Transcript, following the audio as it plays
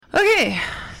Okay,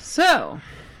 so,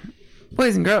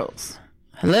 boys and girls,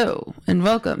 hello and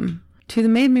welcome to the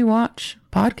Made Me Watch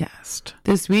podcast.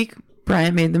 This week,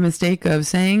 Bryant made the mistake of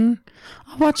saying,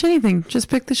 I'll watch anything, just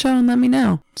pick the show and let me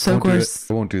know. So, of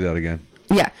course, I won't do that again.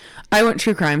 Yeah, I went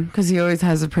true crime because he always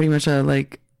has pretty much a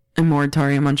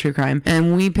moratorium on true crime.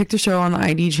 And we picked a show on the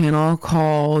ID channel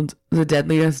called The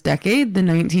Deadliest Decade, the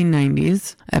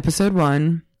 1990s, episode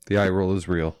 1. The eye roll is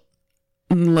real.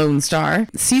 Lone Star.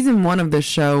 Season 1 of the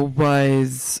show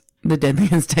was The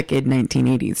Deadliest Decade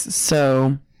 1980s.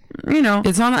 So,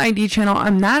 it's on the ID channel.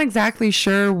 I'm not exactly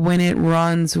sure when it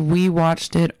runs. We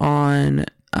watched it on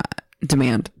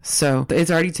demand. So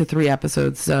it's already to 3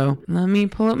 episodes. So let me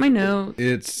pull up my note.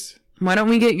 Why don't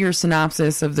we get your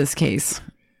synopsis of this case?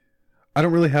 I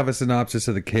don't really have a synopsis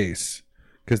of the case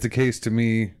because the case to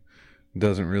me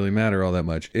doesn't really matter all that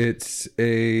much. It's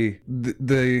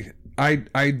the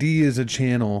ID is a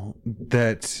channel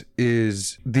that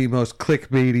is the most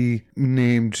clickbaity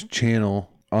named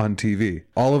channel on TV.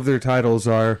 All of their titles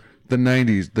are the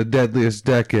 90s, the deadliest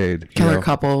decade, killer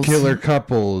couples,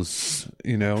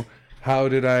 how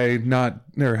did I not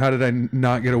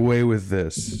get away with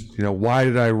this? Why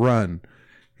did I run?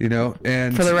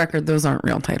 And for the record, those aren't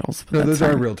real titles. No, those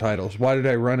aren't real titles. Why Did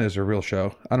I Run is a real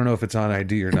show. I don't know if it's on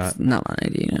ID or not. It's not on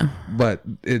ID, no. But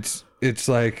it's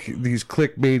like these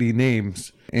clickbaity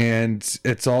names, and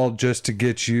it's all just to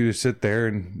get you to sit there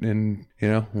and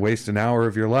waste an hour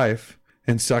of your life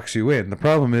and sucks you in. The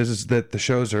problem is that the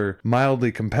shows are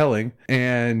mildly compelling,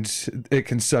 and it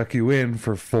can suck you in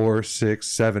for 4, 6,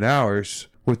 7 hours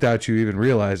without you even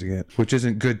realizing it, which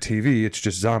isn't good TV. It's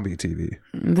just zombie TV.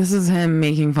 This is him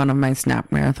making fun of my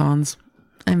Snap marathons.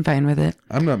 I'm fine with it.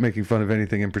 I'm not making fun of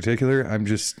anything in particular.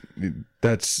 It's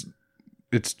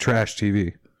trash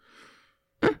TV,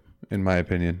 in my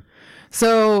opinion.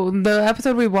 So the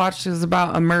episode we watched is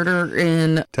about a murder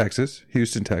in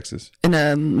Houston, Texas, in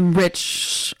a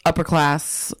rich upper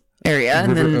class area,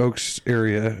 River Oaks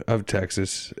area of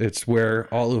Texas. It's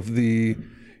where all of the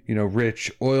rich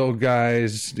oil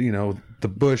guys, the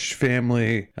Bush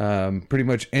family, pretty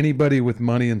much anybody with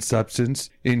money and substance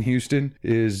in Houston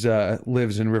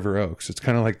lives in River Oaks. It's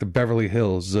kind of like the Beverly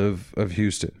Hills of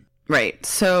Houston. Right.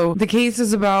 So the case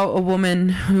is about a woman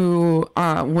who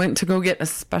went to go get a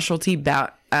specialty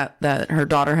bat that her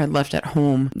daughter had left at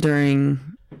home during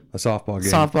a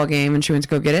softball game, and she went to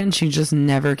go get it, and she just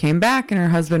never came back, and her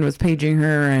husband was paging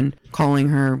her and calling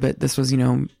her, but this was,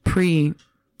 pre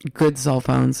good cell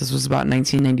phones. This was about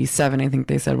 1997, I think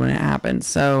they said, when it happened.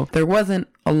 So there wasn't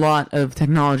a lot of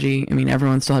technology. I mean,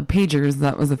 everyone still had pagers.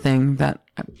 That was the thing that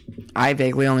I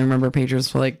vaguely only remember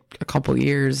pagers for like a couple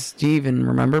years. Do you even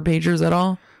remember pagers at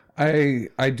all?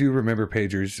 I do remember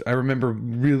pagers. I remember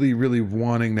really, really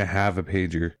wanting to have a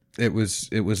pager. It was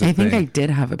a thing. I think I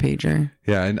did have a pager.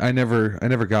 Yeah, and I never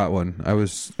got one. I would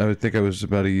think I was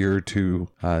about a year or two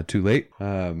too late.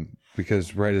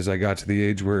 Because right as I got to the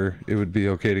age where it would be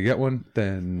okay to get one,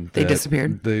 then they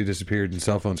disappeared. They disappeared and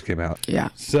cell phones came out. Yeah.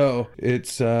 So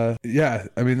it's, I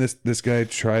mean, this guy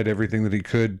tried everything that he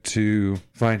could to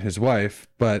find his wife,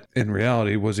 but in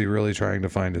reality, was he really trying to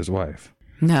find his wife?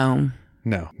 No,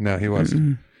 he wasn't.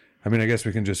 Mm-mm. I mean, I guess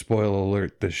we can just spoil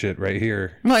alert this shit right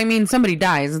here. Well, I mean, somebody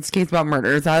dies. It's a case about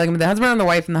murder. It's like the husband and the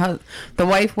wife, and the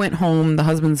wife went home. The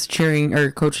husband's cheering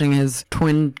or coaching his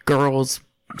twin girls'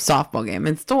 softball game.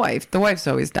 It's the wife. The wife's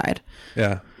always died.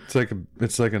 Yeah. It's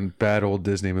like a bad old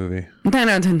Disney movie. 10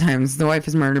 out of 10 times the wife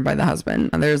is murdered by the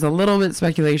husband. There's a little bit of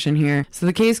speculation here. So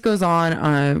the case goes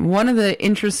on. One of the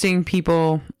interesting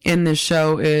people in this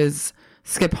show is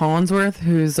Skip Hollandsworth,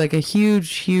 who's like a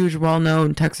huge,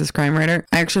 well-known Texas crime writer.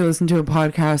 I actually listened to a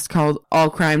podcast called All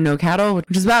Crime No Cattle,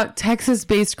 which is about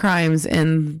Texas-based crimes,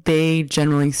 and they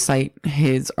generally cite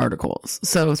his articles.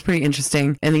 So it's pretty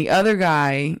interesting. And the other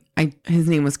guy, his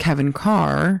name was Kevin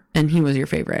Carr, and he was your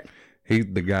favorite. He's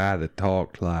the guy that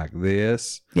talked like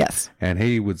this. Yes. And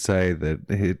he would say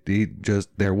that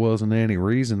there wasn't any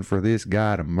reason for this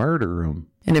guy to murder him.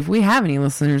 And if we have any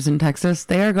listeners in Texas,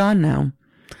 they are gone now.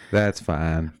 That's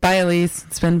fine. Bye, Elise.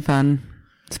 It's been fun.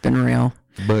 It's been real.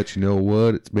 But you know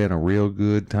what? It's been a real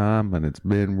good time, and it's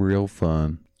been real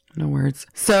fun. No words.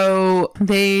 So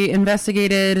they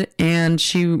investigated, and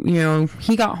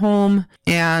he got home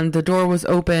and the door was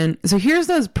open. So here's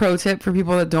this pro tip for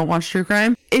people that don't watch true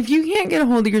crime. If you can't get a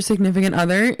hold of your significant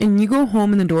other and you go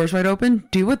home and the door's wide open,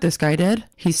 do what this guy did.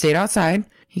 He stayed outside.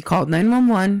 He called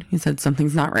 911. He said,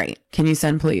 something's not right. Can you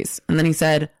send police? And then he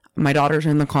said, my daughters are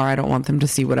in the car. I don't want them to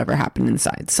see whatever happened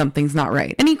inside. Something's not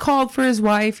right. And he called for his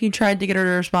wife. He tried to get her to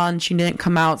respond. She didn't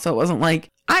come out. So it wasn't like,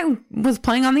 I was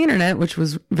playing on the internet, which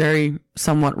was very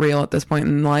somewhat real at this point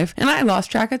in life, and I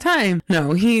lost track of time.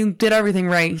 No, he did everything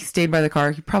right. He stayed by the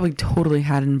car. He probably totally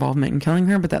had involvement in killing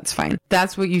her, but that's fine.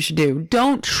 That's what you should do.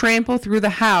 Don't trample through the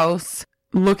house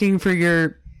looking for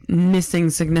your missing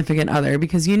significant other,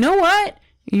 because you know what?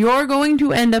 You're going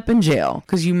to end up in jail,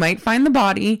 because you might find the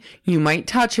body, you might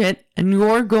touch it, and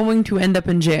you're going to end up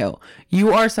in jail.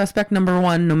 You are suspect number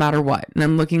one no matter what. And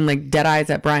I'm looking like dead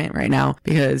eyes at Bryant right now,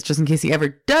 because just in case he ever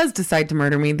does decide to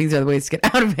murder me, these are the ways to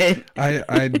get out of it.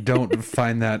 I don't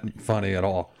find that funny at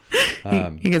all.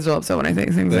 He gets real upset when I say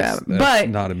things like that. That's But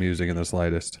not amusing in the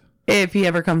slightest. if he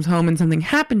ever comes home and something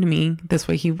happened to me, this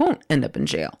way he won't end up in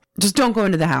jail. Just don't go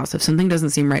into the house. If something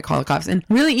doesn't seem right, call the cops. And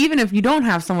really, even if you don't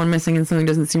have someone missing and something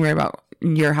doesn't seem right about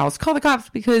your house, call the cops,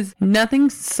 because nothing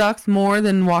sucks more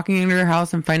than walking into your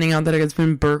house and finding out that it's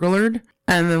been burglared,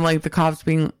 and then like the cops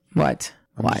being, what?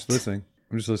 I'm just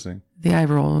listening. The eye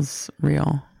roll is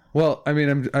real. Well, I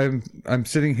mean, I'm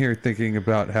sitting here thinking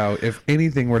about how if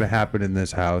anything were to happen in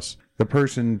this house, the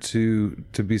person to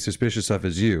be suspicious of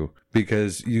is you,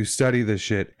 because you study this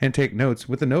shit and take notes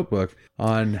with a notebook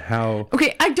on how.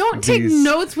 Okay, I don't take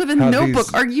notes with a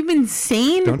notebook. Are you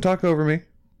insane? Don't talk over me,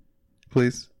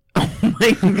 please. Oh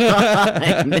my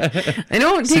god! I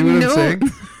don't take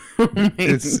notes.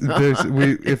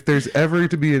 If there's ever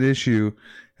to be an issue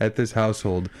at this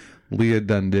household, Leah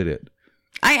done did it.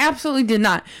 I absolutely did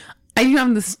not. I do not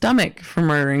have the stomach for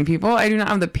murdering people. I do not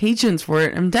have the patience for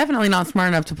it. I'm definitely not smart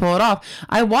enough to pull it off.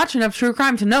 I watch enough true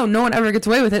crime to know no one ever gets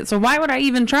away with it, so why would I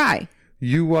even try?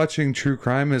 You watching true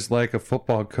crime is like a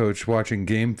football coach watching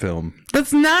game film.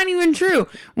 That's not even true.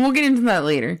 We'll get into that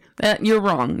later. You're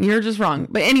wrong. You're just wrong.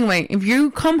 But anyway, if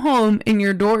you come home and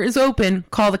your door is open,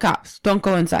 call the cops. Don't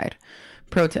go inside.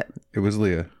 Pro tip. It was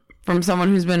Leah. From someone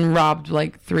who's been robbed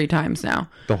like 3 times now.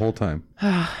 The whole time.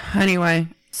 Anyway,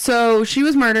 so she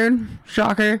was murdered.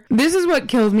 Shocker. This is what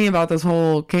killed me about this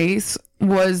whole case,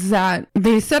 was that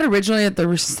they said originally that there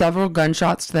were several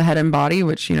gunshots to the head and body,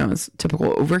 which, you know, is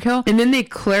typical overkill. And then they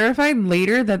clarified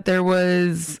later that there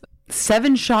was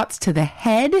 7 shots to the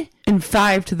head and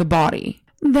 5 to the body.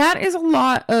 That is a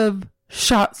lot of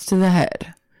shots to the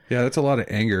head. Yeah, that's a lot of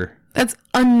anger. That's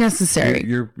unnecessary.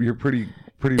 You're pretty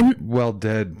well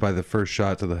dead by the first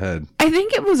shot to the head. I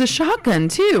think it was a shotgun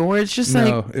too, where it's just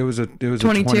no, it was a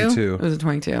 22. It was a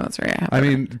 22. That's right. I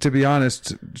mean, to be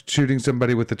honest, shooting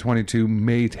somebody with the 22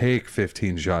 may take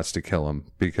 15 shots to kill him,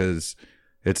 because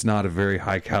it's not a very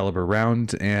high caliber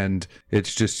round, and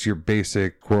it's just your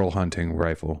basic squirrel hunting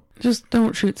rifle. Just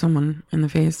don't shoot someone in the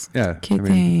face. Yeah. Okay,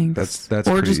 thanks. That's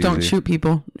or just don't shoot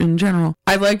people in general.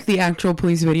 I liked the actual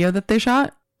police video that they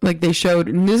shot. Like they showed,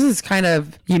 and this is kind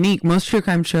of unique. Most true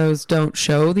crime shows don't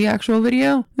show the actual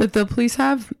video that the police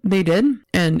have. They did,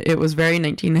 and it was very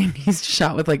 1990s,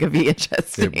 shot with like a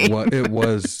VHS tape.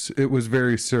 It was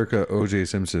very circa O.J.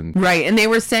 Simpson. Right, and they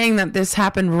were saying that this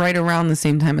happened right around the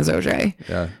same time as O.J.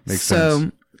 Yeah, makes sense.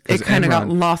 So it kind of got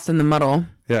lost in the muddle.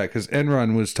 Yeah, because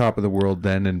Enron was top of the world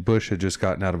then, and Bush had just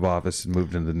gotten out of office and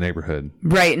moved into the neighborhood.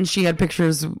 Right, and she had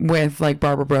pictures with, like,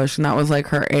 Barbara Bush, and that was, like,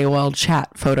 her AOL chat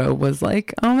photo was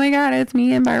like, oh my god, it's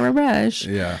me and Barbara Bush.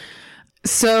 Yeah.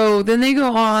 So then they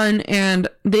go on, and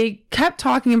they kept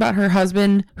talking about her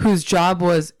husband, whose job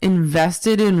was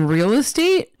invested in real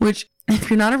estate, which, if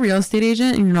you're not a real estate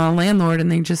agent and you're not a landlord,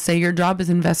 and they just say your job is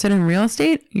invested in real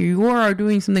estate, you are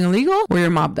doing something illegal, or you're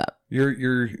mobbed up.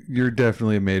 You're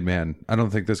definitely a made man. I don't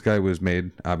think this guy was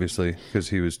made, obviously, because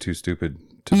he was too stupid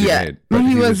to be made. But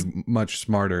he was much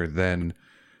smarter than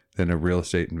a real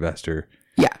estate investor.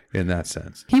 Yeah, in that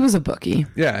sense, he was a bookie.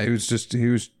 Yeah, he was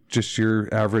just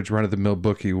your average run of the mill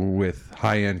bookie with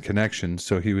high end connections.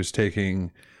 So he was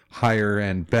taking higher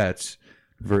end bets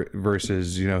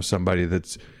versus somebody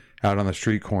that's out on the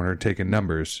street corner taking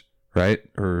numbers. Right?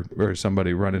 Or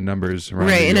somebody running numbers around.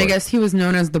 Right, and I guess he was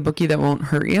known as the bookie that won't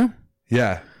hurt you.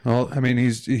 Yeah. Well, I mean,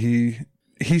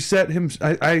 he set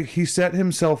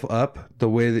himself up the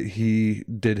way that he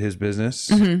did his business,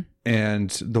 mm-hmm. and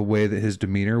the way that his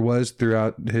demeanor was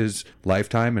throughout his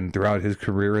lifetime and throughout his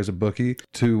career as a bookie,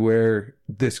 to where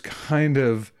this kind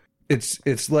of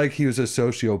It's like he was a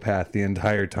sociopath the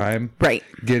entire time. Right.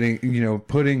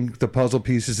 Putting the puzzle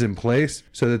pieces in place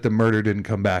so that the murder didn't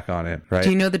come back on it. Right. Do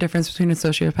you know the difference between a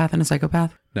sociopath and a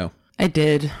psychopath? No. I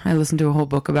did. I listened to a whole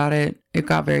book about it. It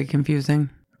got very confusing.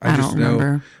 I don't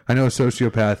remember. I know a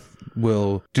sociopath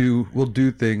will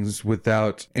do things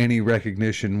without any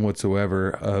recognition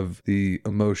whatsoever of the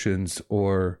emotions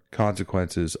or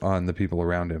consequences on the people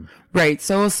around him. Right.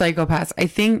 So psychopaths,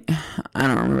 I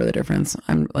don't remember the difference.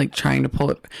 I'm like trying to pull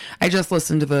it. I just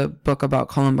listened to the book about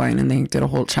Columbine, and they did a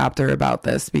whole chapter about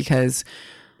this, because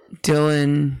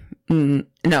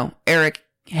Eric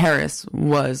Harris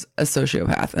was a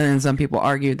sociopath, and then some people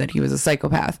argued that he was a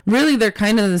psychopath. Really, they're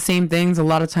kind of the same things. A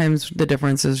lot of times the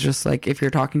difference is just like if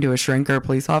you're talking to a shrink or a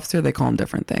police officer, they call them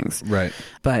different things. Right.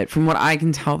 But from what I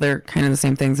can tell, they're kind of the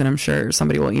same things, and I'm sure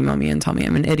somebody will email me and tell me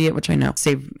I'm an idiot, which I know.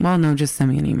 Just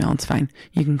send me an email. It's fine.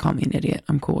 You can call me an idiot.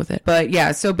 I'm cool with it. But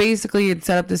yeah, so basically it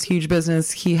set up this huge business.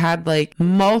 He had like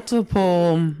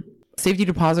multiple safety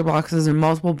deposit boxes in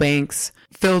multiple banks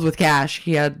filled with cash.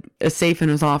 He had a safe in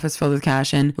his office filled with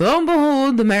cash, and lo and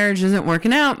behold, the marriage isn't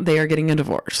working out. They are getting a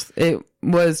divorce. It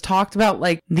was talked about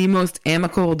like the most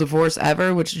amicable divorce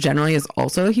ever, which generally is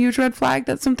also a huge red flag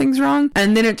that something's wrong.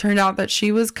 And then it turned out that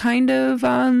she was kind of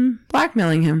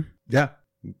blackmailing him. Yeah,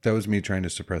 that was me trying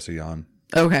to suppress a yawn.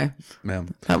 Okay.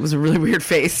 Ma'am. That was a really weird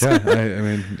face. Yeah, I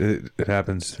mean, it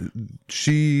happens.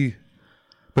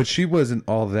 But she wasn't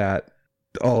all that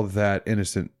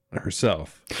innocent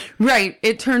herself. Right.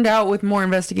 It turned out with more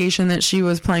investigation that she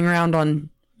was playing around on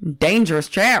dangerous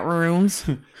chat rooms.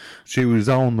 She was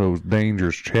on those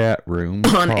dangerous chat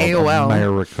rooms on AOL.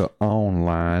 America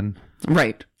Online.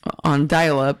 Right. On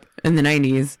dial-up in the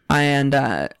 90s.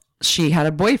 And she had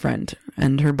a boyfriend.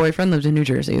 And her boyfriend lived in New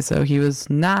Jersey. So he was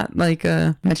not like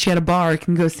that she had a bar,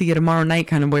 can go see you tomorrow night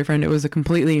kind of boyfriend. It was a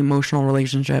completely emotional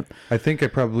relationship. I think I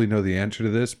probably know the answer to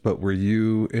this, but were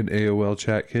you an AOL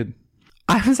chat kid?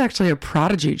 I was actually a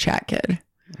Prodigy chat kid.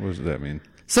 What does that mean?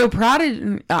 So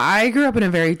I grew up in a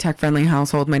very tech-friendly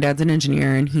household. My dad's an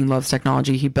engineer and he loves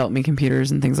technology. He built me computers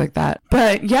and things like that.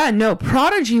 But yeah, no,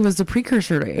 Prodigy was the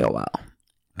precursor to AOL. Oh.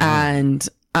 And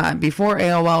before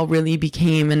AOL really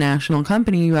became a national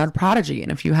company, you had Prodigy.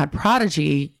 And if you had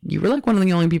Prodigy, you were like one of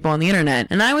the only people on the internet.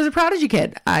 And I was a Prodigy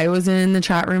kid. I was in the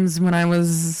chat rooms when I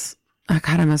was... I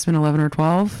must have been 11 or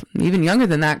 12, even younger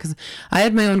than that, because I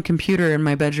had my own computer in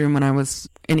my bedroom when I was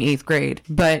in 8th grade.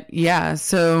 But yeah,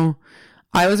 so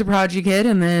I was a Prodigy kid,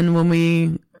 and then when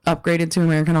we upgraded to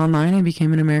American Online, I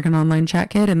became an American Online chat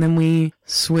kid, and then we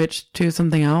switched to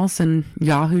something else, and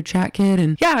Yahoo chat kid,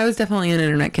 and yeah, I was definitely an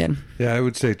internet kid. Yeah, I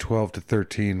would say 12 to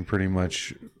 13 pretty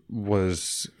much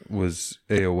was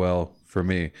AOL for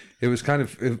me. It was kind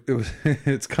of,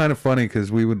 it's kind of funny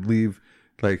because we would leave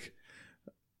like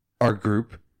our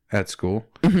group at school.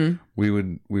 Mm-hmm. We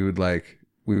would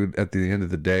at the end of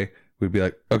the day, we'd be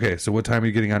like, okay, so what time are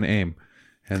you getting on AIM?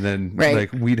 And then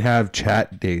like we'd have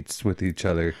chat dates with each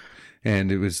other.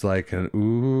 And it was like,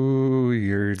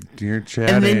 you're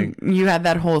chatting. And then you had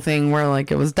that whole thing where like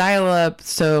it was dial up.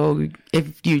 So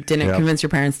if you didn't convince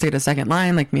your parents to get a second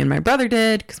line, like me and my brother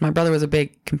did, because my brother was a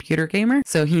big computer gamer.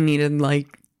 So he needed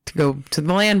like to go to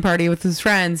the LAN party with his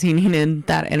friends. He needed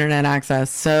that internet access.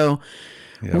 So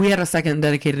we had a second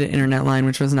dedicated internet line,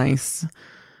 which was nice.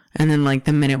 And then like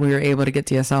the minute we were able to get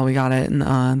DSL, we got it.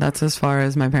 And that's as far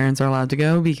as my parents are allowed to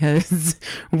go because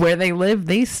where they live,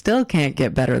 they still can't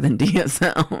get better than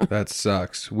DSL. That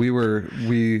sucks. We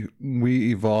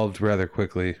evolved rather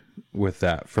quickly with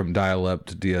that from dial up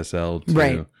to DSL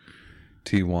to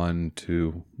T1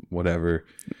 to whatever.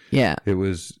 Yeah.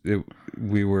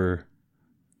 We were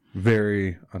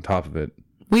very on top of it.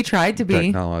 We tried to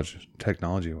be.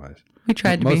 Technology wise. We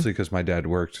tried to be. Mostly because my dad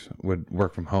would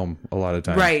work from home a lot of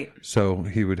times. Right. So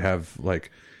he would have like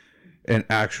an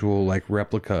actual like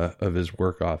replica of his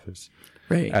work office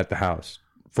at the house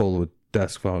full with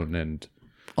desk phone and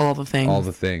all the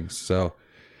things. So,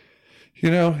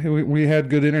 we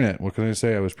had good internet. What can I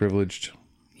say? I was privileged.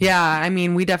 Yeah. I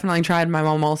mean, we definitely tried. My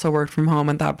mom also worked from home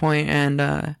at that point.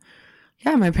 And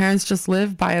my parents just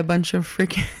lived by a bunch of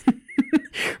freaking...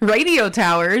 radio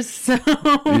towers, so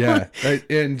yeah,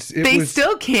 and they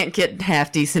still can't get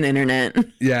half decent internet.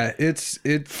 Yeah, it's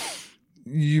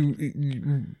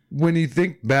you when you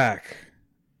think back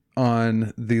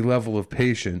on the level of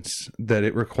patience that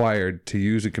it required to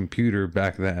use a computer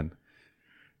back then,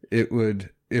 it would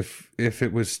if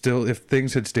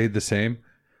things had stayed the same,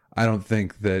 I don't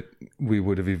think that we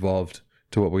would have evolved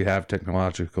to what we have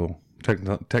technologically. Thank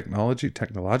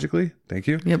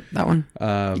you. Yep, that one.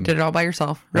 You did it all by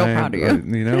yourself. Real proud of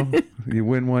you. You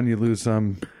win one, you lose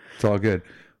some. It's all good.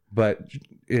 But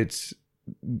it's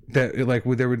that like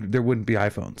there wouldn't be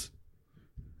iPhones.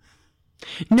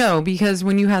 No, because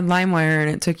when you had LimeWire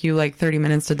and it took you like 30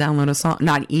 minutes to download a song,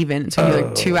 not even, it took you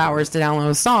like 2 hours to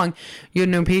download a song, you had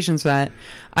no patience for that.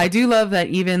 I do love that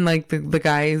even like the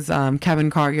guys, Kevin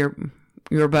Carr,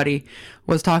 your buddy,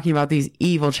 was talking about these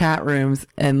evil chat rooms,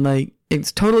 and like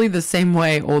it's totally the same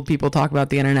way old people talk about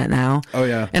the internet now. Oh,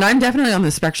 yeah. And I'm definitely on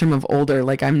the spectrum of older.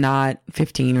 Like, I'm not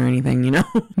 15 or anything, you know?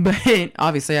 But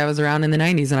obviously I was around in the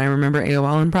 90s and I remember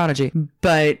AOL and Prodigy.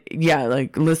 But yeah,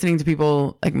 like listening to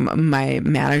people, like my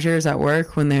managers at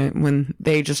work, when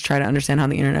they just try to understand how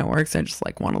the internet works, I just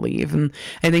like want to leave. And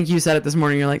I think you said it this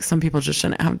morning, you're like, some people just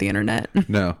shouldn't have the internet.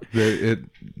 No,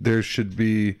 there should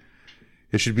be,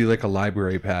 it should be like a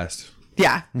library pass.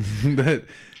 Yeah. That,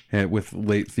 with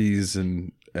late fees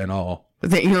and all.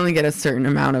 That you only get a certain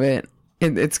amount of it.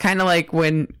 It's kind of like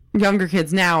when younger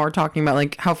kids now are talking about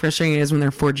like how frustrating it is when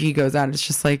their 4G goes out. It's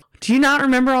just like, do you not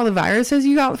remember all the viruses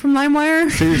you got from LimeWire?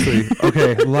 Seriously.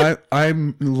 Okay.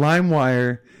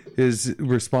 LimeWire is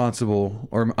responsible,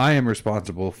 or I am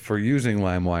responsible for using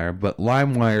LimeWire, but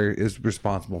LimeWire is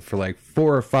responsible for like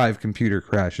 4 or 5 computer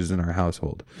crashes in our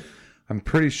household. I'm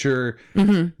pretty sure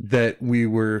that we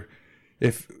would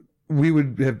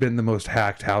have been the most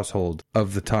hacked household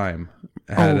of the time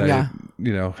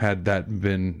had that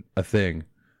been a thing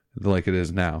like it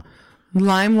is now.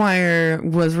 LimeWire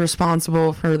was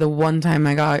responsible for the one time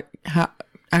I got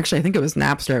actually, I think it was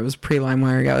Napster. It was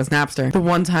pre-LimeWire. Yeah, it was Napster. The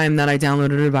one time that I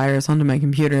downloaded a virus onto my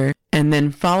computer. And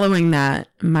then following that,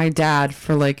 my dad,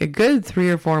 for like a good 3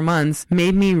 or 4 months,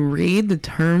 made me read the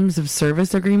terms of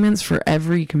service agreements for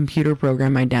every computer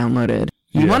program I downloaded.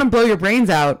 You want to blow your brains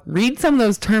out, read some of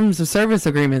those terms of service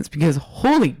agreements, because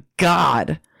holy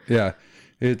God. Yeah.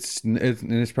 It's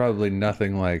probably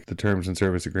nothing like the terms and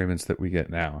service agreements that we get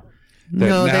now.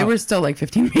 They were still like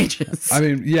 15 pages. I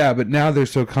mean, yeah, but now they're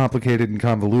so complicated and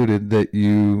convoluted that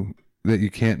you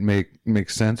can't make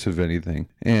sense of anything.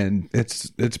 And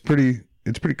it's pretty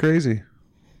crazy.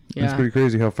 Yeah. It's pretty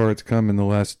crazy how far it's come in the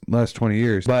last 20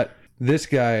 years. But this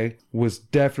guy was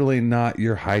definitely not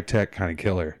your high-tech kind of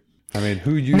killer. I mean,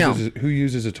 who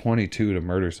uses a 22 to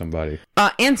murder somebody?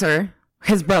 Answer,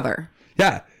 his brother.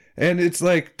 Yeah. And it's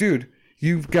like, dude,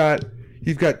 you've got 2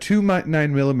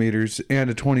 9mm and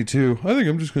a 22. I think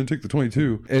I'm just going to take the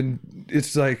 22. And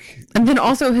it's like... And then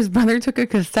also his brother took a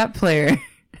cassette player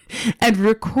and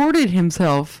recorded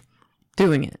himself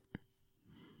doing it.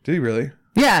 Did he really?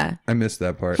 Yeah. I missed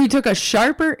that part. He took a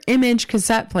Sharper Image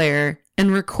cassette player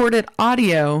and recorded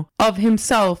audio of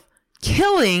himself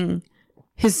killing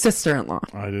his sister-in-law.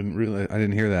 I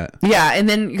didn't hear that. Yeah, and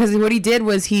then because what he did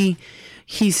was he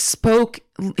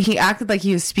acted like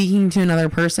he was speaking to another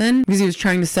person because he was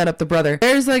trying to set up the brother.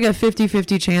 There's like a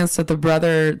 50-50 chance that the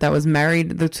brother that was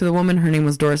married to the woman, her name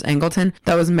was Doris Angleton,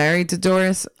 that was married to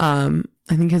Doris, I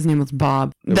think his name was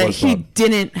Bob, he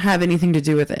didn't have anything to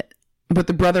do with it. But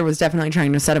the brother was definitely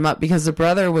trying to set him up because the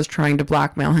brother was trying to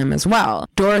blackmail him as well.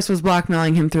 Doris was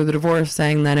blackmailing him through the divorce,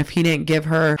 saying that if he didn't give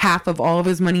her half of all of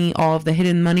his money, all of the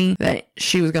hidden money, that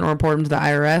she was going to report him to the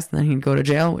IRS and then he'd go to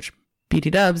jail, which BT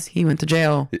dubs, he went to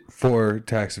jail. For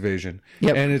tax evasion.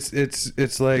 Yep. And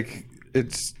it's like,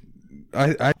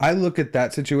 I look at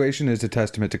that situation as a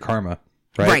testament to karma,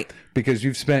 right? Right. Because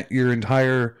you've spent your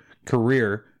entire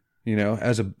career,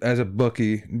 as a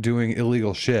bookie doing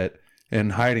illegal shit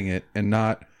and hiding it and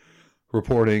not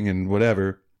reporting and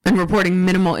whatever. And reporting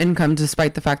minimal income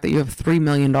despite the fact that you have $3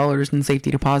 million in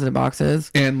safety deposit boxes.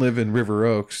 And live in River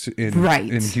Oaks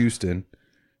in Houston.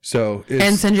 So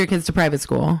and send your kids to private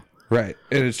school. Right.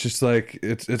 And it's just like,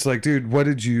 it's like, dude, what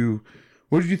did you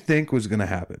think was going to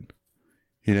happen?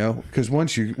 Because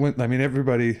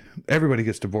everybody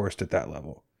gets divorced at that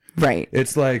level. Right.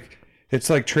 It's like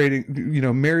trading,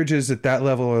 marriages at that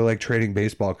level are like trading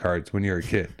baseball cards when you're a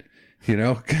kid.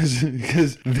 Because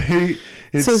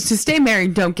so to stay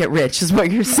married, don't get rich is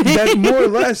what you're saying. That's more or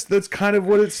less. That's kind of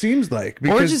what it seems like.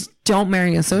 Or just don't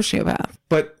marry a sociopath.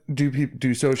 But do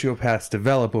sociopaths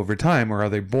develop over time, or are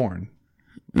they born?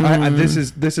 This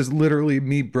is literally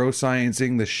me bro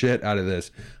sciencing the shit out of this.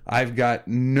 I've got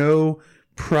no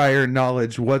prior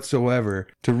knowledge whatsoever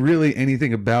to really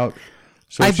anything about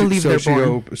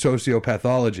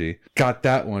sociopathology. Got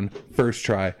that one first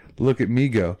try. Look at me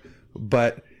go.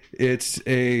 But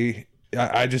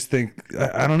I just think,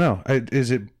 I don't know.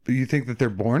 You think that they're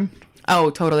born? Oh,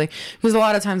 totally. Because a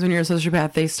lot of times when you're a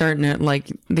sociopath, they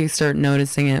start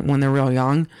noticing it when they're real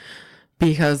young,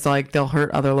 because like they'll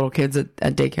hurt other little kids at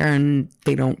daycare and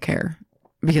they don't care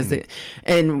because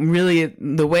and really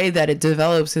the way that it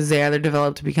develops is they either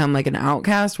develop to become like an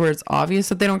outcast where it's obvious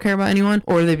that they don't care about anyone,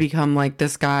 or they become like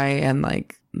this guy and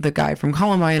like the guy from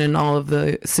Columbine and all of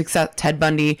the success, Ted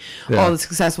Bundy, all the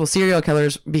successful serial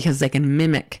killers, because they can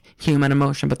mimic human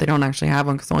emotion, but they don't actually have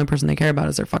one because the only person they care about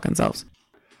is their fucking selves.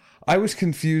 I was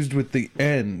confused with the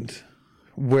end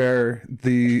where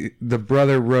the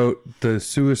brother wrote the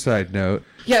suicide note.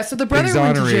 Yeah, so the brother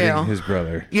went to exonerating jail. his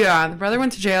brother. Yeah, the brother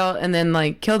went to jail and then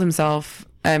like killed himself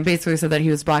and basically said that he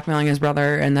was blackmailing his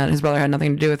brother and that his brother had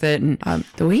nothing to do with it. And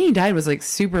the way he died was like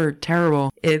super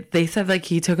terrible. They said like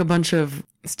he took a bunch of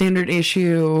standard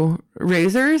issue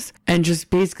razors and just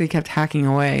basically kept hacking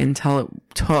away until it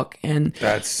took. And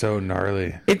That's so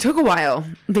gnarly. it took a while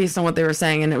based on what they were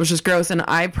saying, and it was just gross. And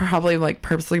I probably like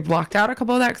purposely blocked out a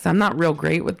couple of that because I'm not real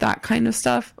great with that kind of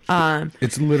stuff.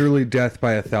 It's literally death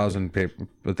by 1,000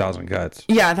 cuts.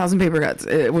 Yeah, 1,000 paper cuts.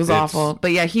 It was awful.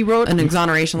 But yeah, he wrote an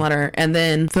exoneration letter, and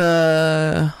then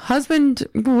the husband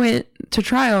went to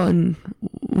trial and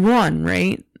won,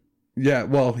 right? Yeah,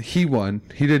 well, he won.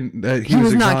 He didn't. He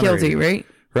was not exonerated. guilty, right?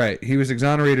 Right. He was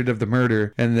exonerated of the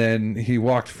murder, and then he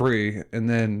walked free. And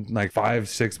then, like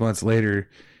 5-6 months later,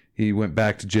 he went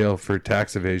back to jail for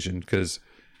tax evasion because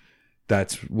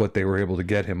that's what they were able to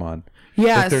get him on.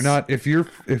 Yes. If they're not, if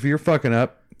you're fucking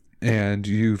up and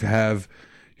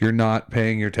you're not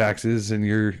paying your taxes and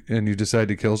you decide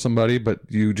to kill somebody, but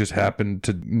you just happen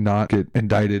to not get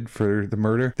indicted for the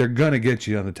murder, they're gonna get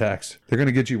you on the tax. They're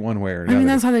gonna get you one way or another. I mean,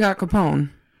 that's how they got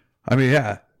Capone. I mean,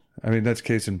 yeah. I mean, that's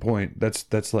case in point.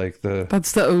 That's like the...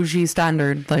 That's the OG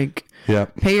standard. Like,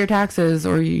 Yep. pay your taxes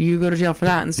or you go to jail for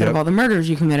that instead of all the murders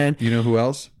you committed. You know who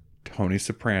else? Tony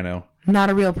Soprano. Not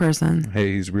a real person.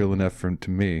 Hey, he's real enough to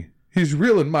me. He's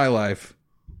real in my life.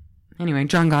 Anyway,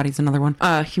 John Gotti's another one.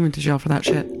 He went to jail for that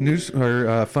shit.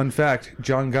 Fun fact,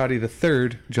 John Gotti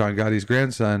III, John Gotti's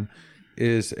grandson,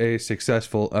 is a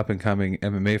successful up-and-coming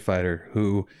MMA fighter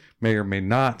who may or may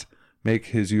not make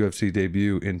his UFC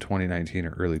debut in 2019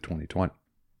 or early 2020.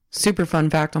 Super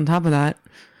fun fact on top of that.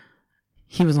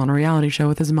 He was on a reality show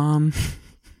with his mom.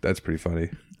 That's pretty funny.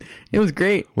 It was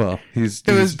great. Well, It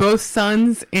was both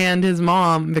sons and his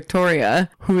mom, Victoria,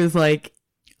 who is like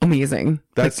amazing.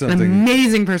 That's like, something. An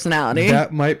amazing personality.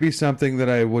 That might be something that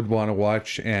I would want to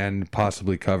watch and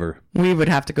possibly cover. We would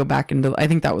have to go back into, I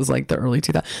think that was like the early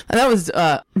 2000s. That was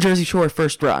Jersey Shore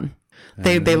first run.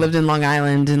 They lived in Long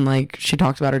Island, and like she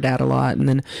talked about her dad a lot, and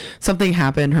then something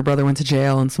happened. Her brother went to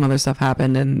jail and some other stuff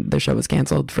happened, and the show was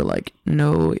canceled for like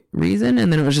no reason,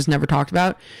 and then it was just never talked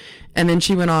about. And then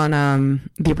she went on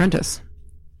The Apprentice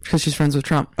because she's friends with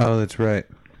Trump. Oh, that's right.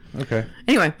 Okay.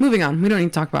 Anyway, moving on. We don't need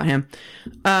to talk about him.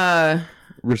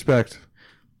 Respect.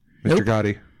 Mr. Nope.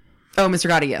 Gotti. Oh, Mr.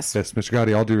 Gotti, yes. Yes, Mr.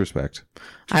 Gotti, all due respect.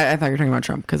 I thought you were talking about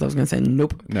Trump because I was going to say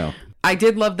nope. No. I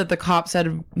did love that the cop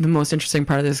said the most interesting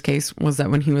part of this case was that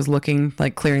when he was looking,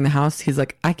 like clearing the house, he's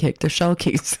like, I kicked a shell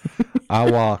case. I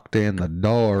walked in the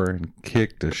door and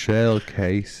kicked a shell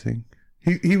casing.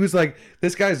 He was like,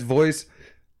 this guy's voice,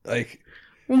 like,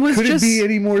 could it be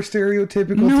any more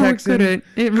stereotypical No, Texan? it couldn't.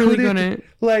 It really couldn't.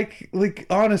 Like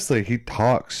honestly, he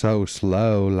talks so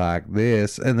slow like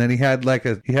this, and then he had like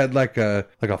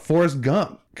a Forrest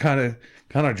Gump kind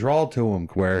of drawl to him,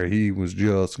 where he was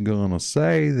just gonna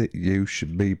say that you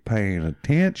should be paying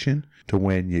attention to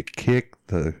when you kick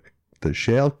the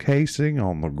shell casing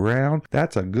on the ground.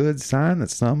 That's a good sign that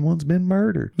someone's been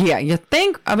murdered. Yeah, you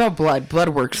think about blood. Blood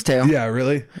works too. Yeah,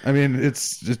 really? I mean,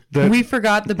 it's just that... We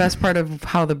forgot the best part of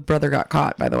how the brother got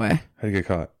caught, by the way. How did he get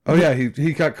caught? Oh, yeah,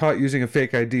 he got caught using a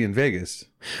fake ID in Vegas.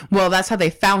 Well, that's how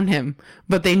they found him.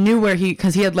 But they knew where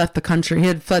because he had left the country. He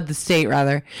had fled the state,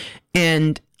 rather.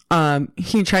 And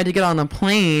he tried to get on a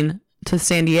plane to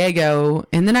San Diego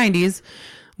in the 90s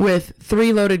with 2 or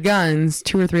 3 loaded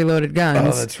guns.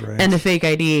 Oh, that's right. And a fake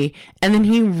ID. And then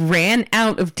he ran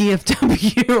out of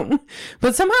DFW,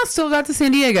 but somehow still got to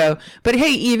San Diego. But hey,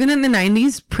 even in the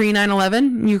 90s, pre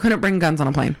 9/11, you couldn't bring guns on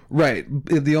a plane. Right.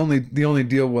 The only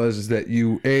deal was that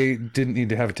you, A, didn't need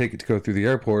to have a ticket to go through the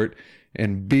airport,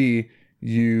 and B,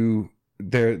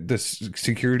 the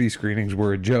security screenings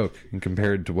were a joke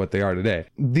compared to what they are today.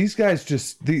 These guys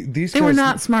they were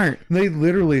not smart. They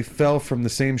literally fell from the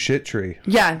same shit tree.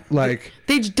 Yeah, Like,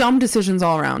 they dumb decisions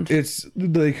all around. it's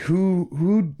like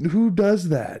who does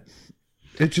that?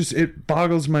 It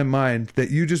boggles my mind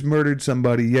that you just murdered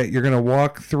somebody, yet you're gonna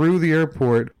walk through the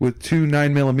airport with 2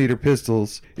 9mm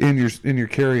pistols in your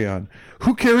carry-on.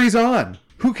 Who carries on?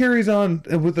 Who carries on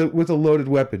with a loaded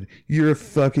weapon? You're a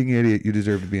fucking idiot. You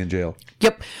deserve to be in jail.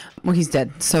 Yep. Well, he's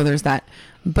dead, so there's that.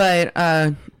 But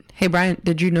hey, Brian,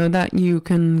 did you know that you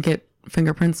can get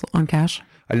fingerprints on cash?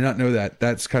 I did not know that.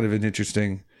 That's kind of an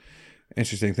interesting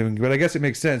thing. But I guess it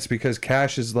makes sense because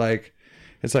cash is like,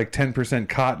 it's like 10%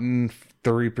 cotton,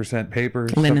 30% paper,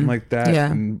 Linen. something like that,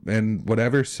 Yeah. and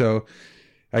whatever. So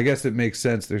I guess it makes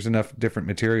sense. There's enough different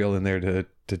material in there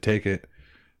to take it.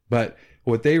 But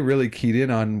what they really keyed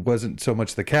in on wasn't so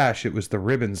much the cash; it was the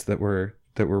ribbons that were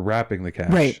wrapping the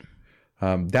cash. Right.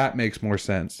 That makes more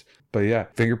sense. But yeah,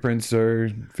 fingerprints are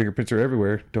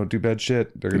everywhere. Don't do bad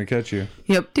shit. They're gonna catch you.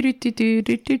 Yep.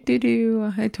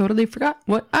 Do. I totally forgot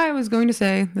what I was going to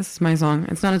say. This is my song.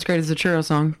 It's not as great as the churro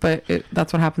song, but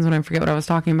that's what happens when I forget what I was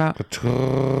talking about. A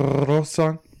churro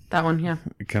song? That one, yeah.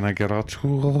 Can I get a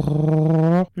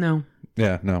churro? No.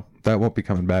 Yeah, no. That won't be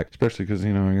coming back. Especially because,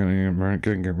 you know, I'm gonna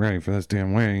get ready for this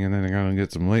damn wedding, and then I'm gonna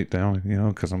get some late down, you know,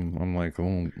 because I'm like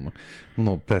a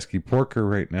little pesky porker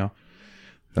right now.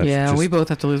 We both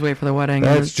have to lose weight for the wedding.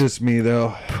 That's just me,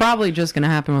 though. Probably just going to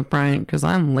happen with Bryant because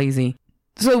I'm lazy.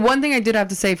 So one thing I did have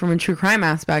to say from a true crime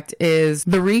aspect is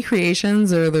the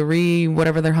recreations or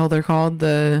whatever the hell they're called,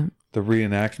 the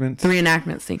reenactments. The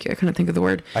reenactments. Thank you. I couldn't think of the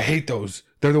word. I hate those.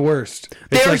 They're the worst.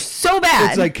 They're so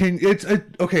bad. It's like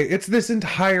it's this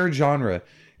entire genre.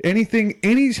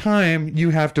 Anytime you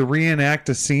have to reenact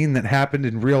a scene that happened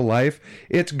in real life,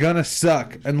 it's gonna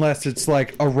suck unless it's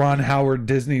like a Ron Howard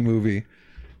Disney movie.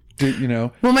 You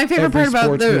know, well, my favorite part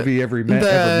about the movie ever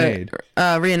made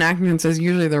reenactments is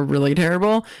usually they're really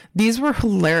terrible. These were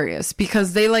hilarious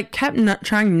because they like kept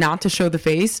trying not to show the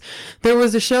face. There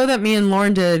was a show that me and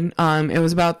Lauren did. It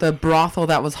was about the brothel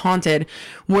that was haunted,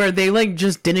 where they like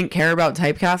just didn't care about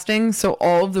typecasting. So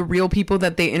all of the real people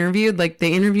that they interviewed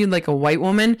like a white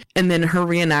woman, and then her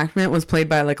reenactment was played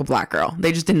by like a black girl.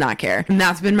 They just did not care, and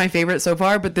that's been my favorite so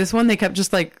far. But this one, they kept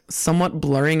just like somewhat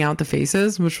blurring out the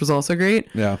faces, which was also great.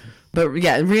 Yeah. But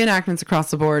yeah, reenactments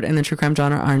across the board in the true crime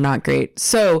genre are not great.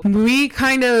 So we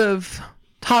kind of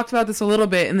talked about this a little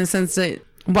bit in the sense that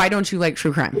why don't you like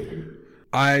true crime?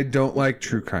 I don't like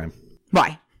true crime.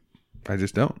 Why? I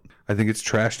just don't. I think it's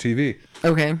trash TV.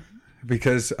 Okay.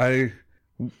 Because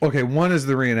one is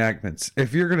the reenactments.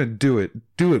 If you're gonna do it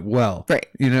well. Right.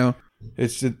 You know,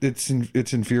 it's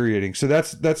infuriating. So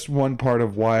that's one part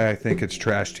of why I think it's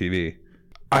trash TV.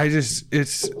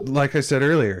 It's like I said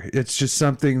earlier, it's just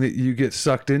something that you get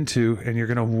sucked into and you're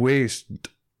going to waste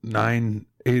 9,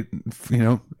 8,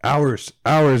 hours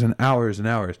and hours and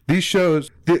hours. These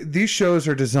shows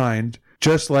are designed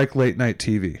just like late night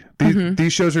TV.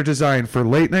 These shows are designed for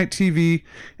late night TV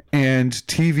and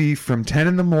TV from 10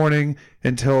 in the morning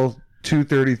until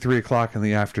 2:30, 3 o'clock in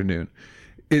the afternoon.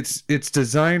 It's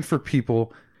designed for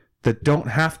people that don't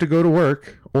have to go to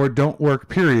work or don't work,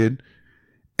 period,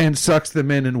 and sucks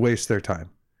them in and wastes their time.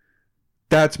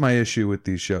 That's my issue with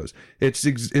these shows. It's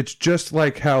just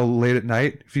like how late at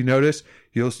night, if you notice,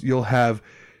 you'll have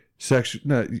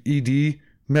ED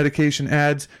medication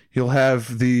ads. You'll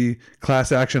have the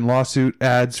class action lawsuit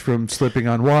ads from slipping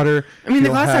on water. I mean, the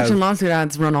class action lawsuit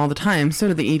ads run all the time. So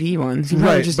do the ED ones. You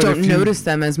probably just don't notice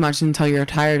them as much until you're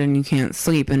tired and you can't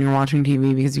sleep and you're watching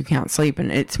TV because you can't sleep,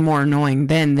 and it's more annoying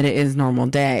then than it is normal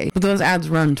day. But those ads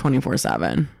run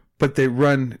 24/7. But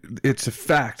it's a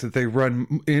fact that they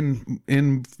run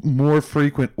in more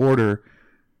frequent order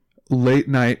late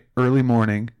night, early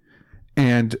morning,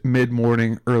 and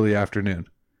mid-morning, early afternoon.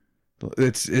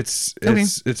 It's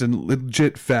a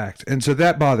legit fact. And so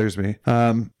that bothers me.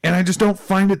 And I just don't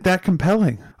find it that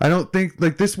compelling. I don't think,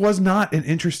 like, this was not an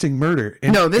interesting murder.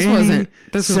 No, this wasn't.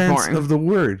 This was boring. Of the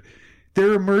word.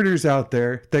 There are murders out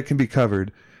there that can be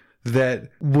covered that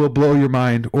will blow your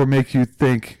mind or make you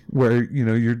think, where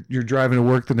you're driving to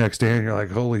work the next day and you're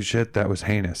like, holy shit, that was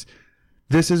heinous.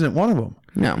 This isn't one of them.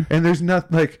 No. And there's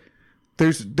not like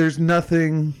there's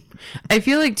nothing. I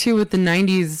feel like too with the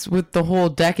 90s, with the whole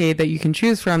decade that you can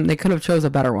choose from, they could have chose a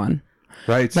better one.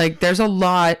 Right. Like there's a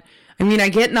lot. I mean, I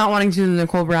get not wanting to do the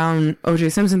Nicole Brown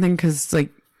OJ Simpson thing because like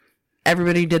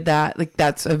everybody did that. Like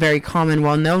that's a very common,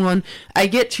 well-known one. I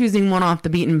get choosing one off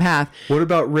the beaten path. What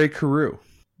about Ray Carew?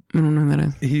 I don't know who that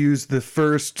is. He was the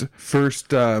first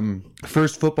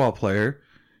football player.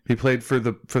 He played for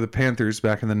the Panthers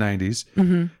back in the 90s,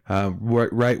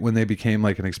 right when they became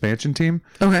like an expansion team.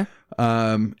 Okay.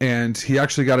 And he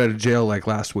actually got out of jail like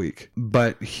last week.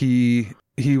 But he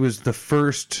was the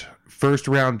first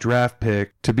round draft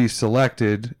pick to be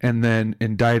selected and then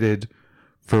indicted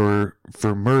for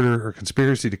murder or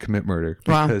conspiracy to commit murder.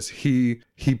 Wow. Because he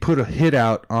put a hit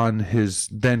out on his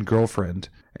then girlfriend.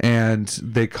 And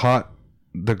they caught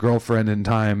the girlfriend in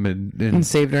time and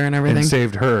saved her and everything. And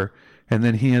saved her. And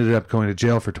then he ended up going to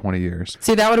jail for 20 years.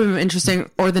 See, that would have been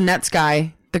interesting. Or the Nets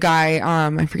guy. The guy,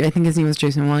 I forget, I think his name was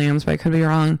Jason Williams, but I could be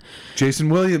wrong. Jason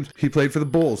Williams, he played for the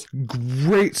Bulls.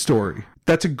 Great story.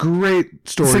 That's a great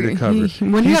story to cover.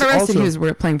 When he got arrested, he was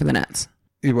playing for the Nets.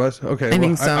 He was? Okay. I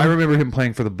think so. I remember him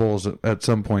playing for the Bulls at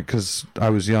some point because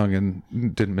I was young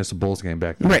and didn't miss a Bulls game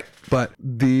back then. Right. But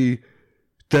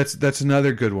that's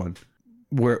another good one.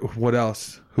 What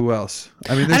else? Who else?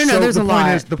 I mean, I don't know. There's a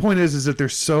lot. The point is that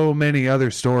there's so many other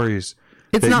stories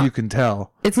that you can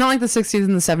tell. It's not like the 60s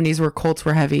and the 70s where cults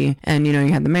were heavy and, you know,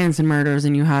 you had the Manson murders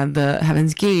and you had the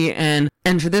Heaven's Gate and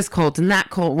enter this cult and that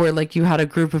cult where like you had a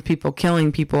group of people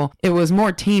killing people. It was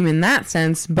more tame in that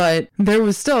sense, but there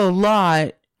was still a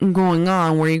lot going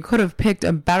on where you could have picked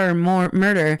a better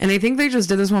murder. And I think they just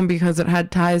did this one because it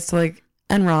had ties to like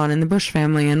Enron and the Bush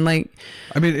family and like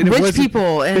rich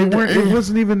people, and it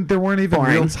wasn't even, there weren't even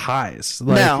boring. real ties.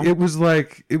 Like No. it was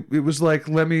like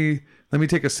let me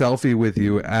take a selfie with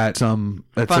you at some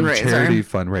charity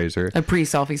fundraiser. A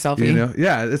pre-selfie. You know,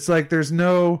 yeah, it's like there's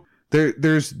no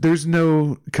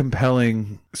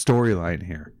compelling storyline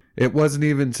here. It wasn't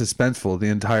even suspenseful the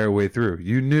entire way through.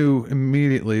 You knew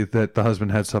immediately that the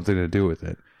husband had something to do with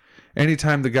it.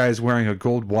 Anytime the guy's wearing a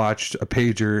gold watch, a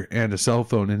pager, and a cell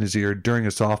phone in his ear during a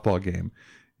softball game,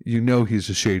 you know he's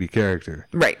a shady character.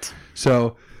 Right.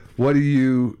 So what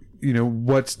do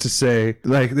what's to say?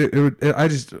 Like,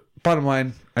 bottom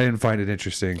line, I didn't find it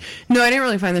interesting. No, I didn't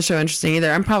really find the show interesting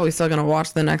either. I'm probably still going to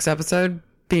watch the next episode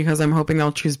because I'm hoping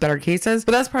they'll choose better cases.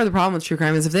 But that's part of the problem with true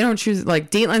crime is if they don't choose,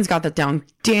 like, Dateline's got that down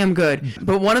damn good.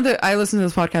 But I listened to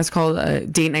this podcast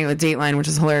called Date Night with Dateline, which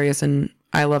is hilarious, and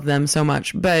I love them so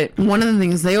much. But one of the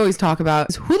things they always talk about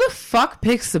is who the fuck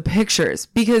picks the pictures?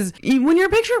 Because when you're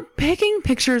picking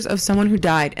pictures of someone who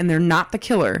died and they're not the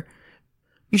killer,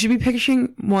 you should be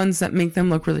picking ones that make them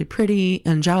look really pretty,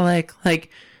 angelic, like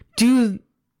do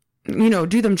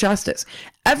them justice.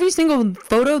 Every single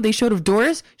photo they showed of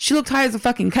Doris, she looked high as a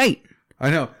fucking kite. I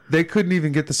know. They couldn't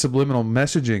even get the subliminal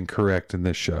messaging correct in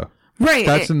this show. Right.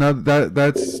 Thank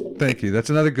you. That's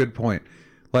another good point.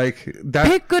 Like that.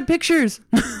 Pick good pictures.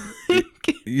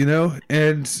 You know,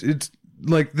 and it's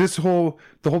like the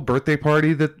whole birthday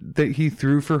party that he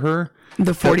threw for her.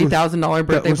 The $40,000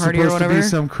 birthday party or whatever. Supposed to be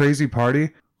some crazy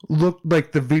party. Looked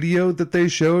like the video that they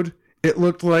showed. It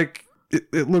looked like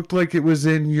it was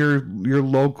in your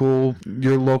local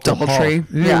DoubleTree.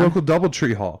 Yeah, local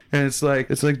DoubleTree hall. And it's like,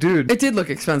 dude, it did look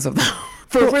expensive though.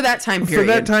 For that time period.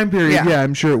 For that time period, yeah,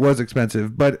 I'm sure it was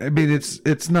expensive. But I mean,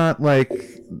 it's not like.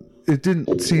 It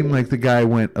didn't seem like the guy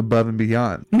went above and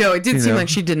beyond. No, it did seem like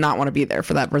she did not want to be there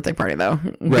for that birthday party, though.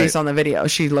 Based on the video,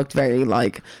 she looked very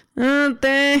like, oh,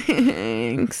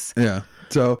 thanks. Yeah.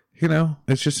 So, you know,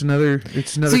 it's just another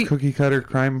cookie cutter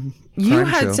crime. You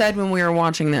had show. said when we were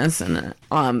watching this, and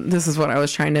this is what I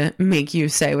was trying to make you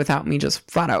say without me just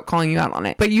flat out calling you out on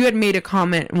it. But you had made a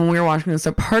comment when we were watching this.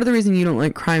 So part of the reason you don't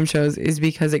like crime shows is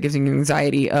because it gives you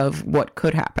anxiety of what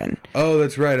could happen. Oh,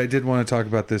 that's right. I did want to talk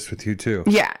about this with you too.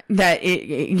 Yeah, that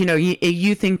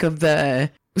you think of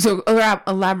the. So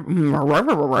elaborate.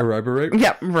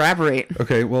 Yeah, elaborate.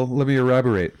 Okay, well, let me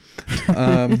elaborate.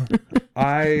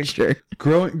 Sure.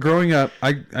 Growing up,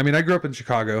 I grew up in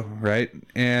Chicago, right?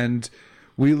 And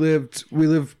we lived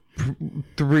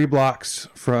 3 blocks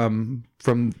from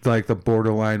like the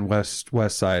borderline west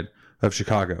side of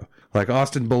Chicago. Like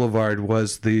Austin Boulevard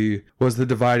was the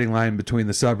dividing line between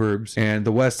the suburbs and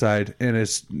the west side, and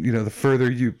it's, you know, the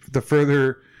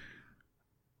further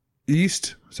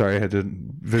east. Sorry, I had to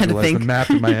visualize the map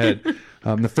in my head.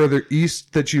 The further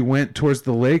east that you went towards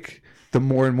the lake, the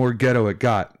more and more ghetto it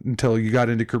got until you got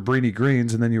into Cabrini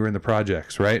Greens, and then you were in the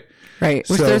projects, right? Right.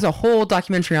 Which there's a whole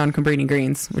documentary on Cabrini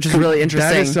Greens, which is really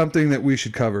interesting. That is something that we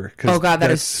should cover. Oh God,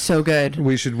 that is so good.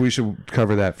 We should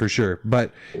cover that for sure.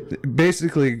 But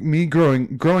basically, me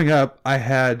growing up, I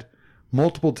had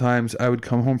multiple times I would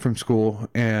come home from school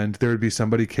and there would be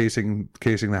somebody casing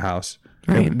the house.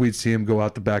 Right. And we'd see him go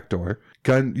out the back door.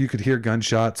 You could hear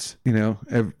gunshots, you know,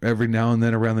 every now and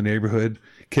then around the neighborhood.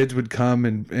 Kids would come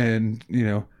and you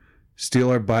know,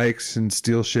 steal our bikes and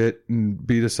steal shit and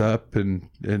beat us up and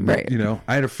right. You know,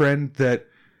 I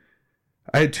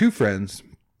had two friends.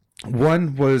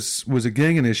 One was a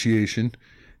gang initiation,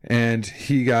 and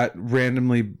he got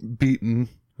randomly beaten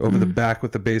over the back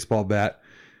with a baseball bat,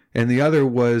 and the other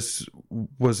was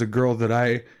a girl that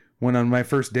I went on my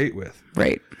first date with.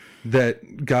 Right.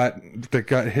 That got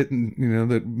hit in, you know,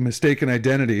 the mistaken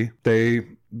identity.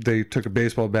 They took a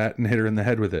baseball bat and hit her in the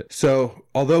head with it. So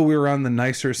although we were on the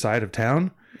nicer side of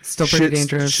town, still pretty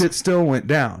dangerous. Shit still went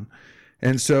down.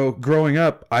 And so growing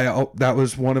up, that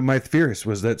was one of my fears,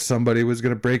 was that somebody was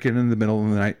going to break in the middle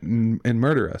of the night and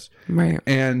murder us. Right.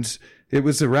 And it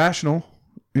was irrational,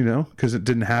 you know, because it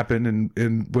didn't happen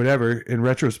in whatever in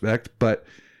retrospect, but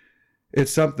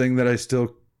it's something that I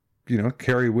still, you know,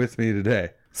 carry with me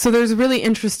today. So there's a really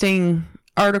interesting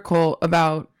article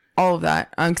about all of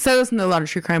that. Because I listen to a lot of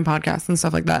true crime podcasts and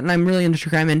stuff like that, and I'm really into true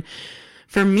crime. And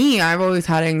for me, I've always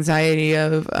had anxiety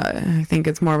of, I think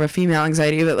it's more of a female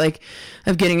anxiety, but like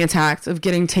of getting attacked, of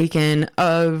getting taken,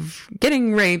 of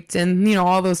getting raped, and, you know,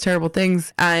 all those terrible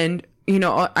things. And you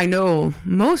know, I know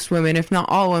most women, if not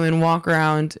all women, walk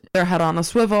around their head on a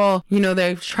swivel. You know,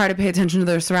 they try to pay attention to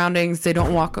their surroundings. They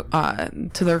don't walk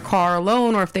to their car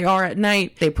alone, or if they are at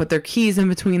night, they put their keys in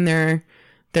between their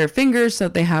fingers so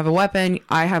that they have a weapon.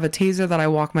 I have a taser that I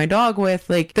walk my dog with.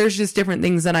 Like, there's just different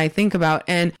things that I think about.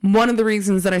 And one of the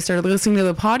reasons that I started listening to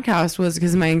the podcast was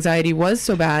because my anxiety was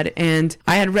so bad. And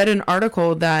I had read an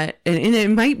article that, and it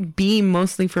might be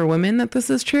mostly for women that this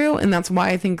is true. And that's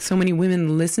why I think so many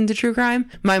women listen to true crime.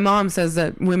 My mom says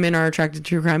that women are attracted to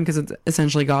true crime because it's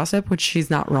essentially gossip, which she's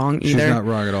not wrong either. She's not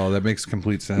wrong at all. That makes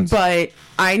complete sense. But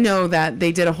I know that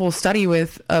they did a whole study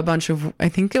with a bunch of, I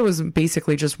think it was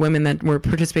basically just women that were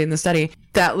participating in the study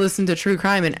that listened to true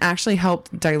crime and actually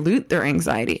helped dilute their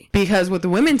anxiety. Because what the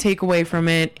women take away from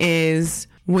it is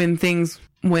when things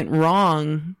went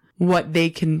wrong, what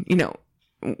they can, you know,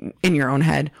 in your own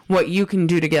head, what you can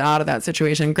do to get out of that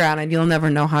situation. Granted, you'll never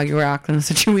know how you react in a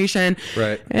situation.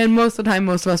 Right. And most of the time,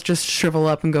 most of us just shrivel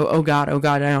up and go, oh God,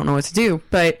 I don't know what to do.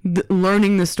 But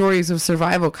learning the stories of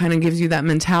survival kind of gives you that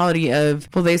mentality of,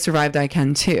 well, they survived, I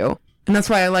can too. And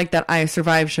that's why I like that I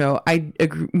Survive show. I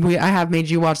agree. I have made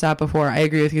you watch that before. I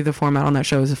agree with you. The format on that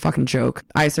show is a fucking joke.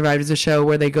 I Survived is a show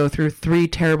where they go through 3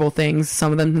 terrible things.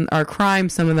 Some of them are crime.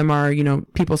 Some of them are, you know,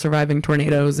 people surviving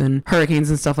tornadoes and hurricanes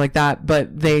and stuff like that.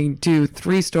 But they do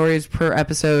 3 stories per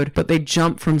episode, but they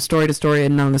jump from story to story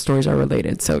and none of the stories are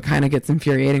related. So it kind of gets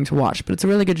infuriating to watch, but it's a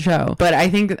really good show. But I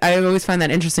think I always find that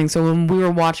interesting. So when we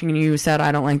were watching and you said,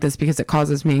 I don't like this because it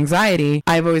causes me anxiety,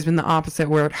 I've always been the opposite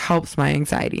where it helps my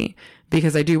anxiety.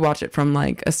 Because I do watch it from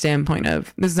like a standpoint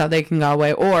of this is how they can get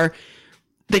away, or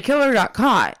the killer got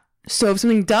caught. So if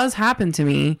something does happen to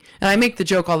me, and I make the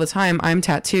joke all the time, I'm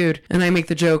tattooed, and I make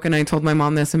the joke, and I told my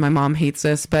mom this, and my mom hates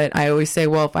this, but I always say,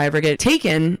 well, if I ever get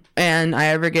taken and I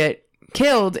ever get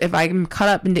killed, if I can cut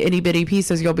up into itty bitty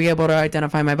pieces, you'll be able to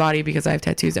identify my body because I have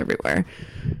tattoos everywhere.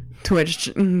 To which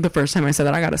the first time I said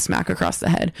that, I got a smack across the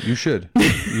head. You should.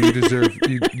 You deserve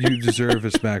you deserve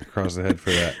a smack across the head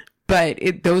for that.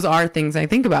 But those are things I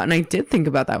think about. And I did think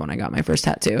about that when I got my first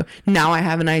tattoo. Now I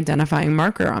have an identifying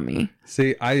marker on me.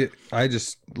 See, I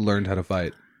just learned how to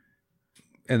fight.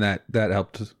 And that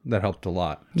helped a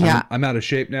lot. Yeah. I'm out of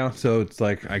shape now, so it's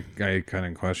like I kind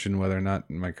of question whether or not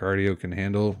my cardio can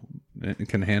handle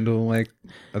like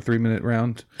a 3-minute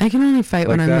round. I can only fight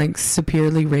like when that. I'm like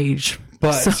severely rage.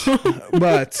 But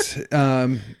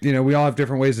you know, we all have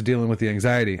different ways of dealing with the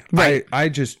anxiety. Right.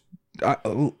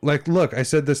 Look, I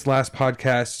said this last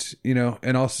podcast, you know,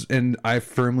 and I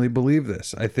firmly believe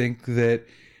this. I think that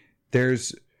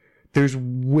there's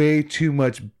way too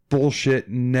much bullshit,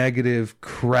 negative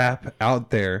crap out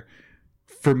there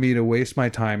for me to waste my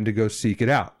time to go seek it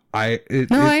out. I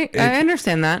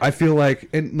understand that. I feel like,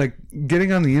 and like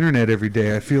getting on the internet every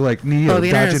day, I feel like the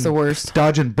internet's the worst.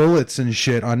 Dodging bullets and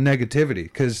shit on negativity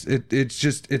because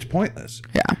it's pointless.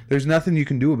 Yeah. There's nothing you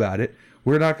can do about it.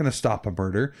 We're not going to stop a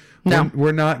murder. No.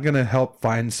 We're not going to help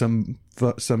find some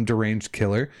deranged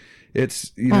killer.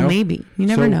 It's, you know, maybe you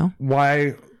never know.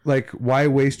 Why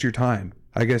waste your time?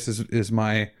 I guess is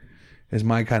my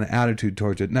kind of attitude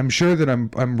towards it. And I'm sure that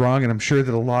I'm wrong, and I'm sure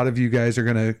that a lot of you guys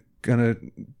are gonna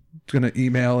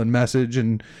email and message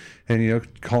and you know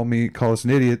call us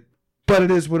an idiot. But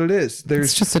it is what it is.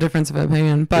 It's just a difference of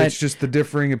opinion. But it's just the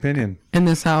differing opinion. In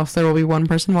this house, there will be one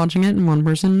person watching it and one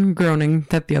person groaning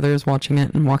that the other is watching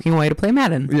it and walking away to play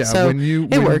Madden. Yeah, so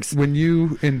it works. When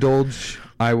you indulge,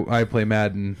 I play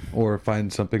Madden or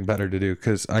find something better to do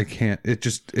because I can't.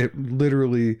 It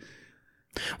literally.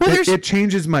 Well, it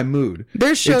changes my mood.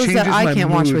 There's shows that I can't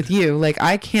watch with you. Like,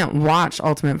 I can't watch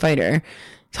Ultimate Fighter.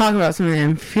 Talking about something that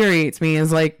infuriates me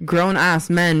is like grown ass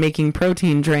men making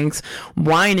protein drinks,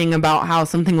 whining about how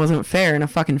something wasn't fair in a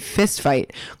fucking fist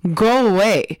fight. Go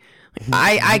away.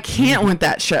 I can't with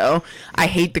that show. I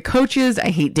hate the coaches. I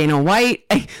hate Dana White.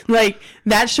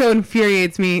 That show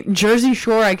infuriates me. Jersey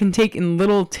Shore I can take in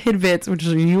little tidbits, which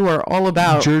you are all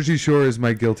about. Jersey Shore is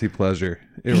my guilty pleasure.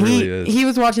 It really is. He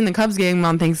was watching the Cubs game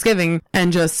on Thanksgiving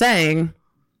and just saying,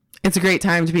 it's a great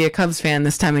time to be a Cubs fan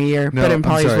this time of year, no, but in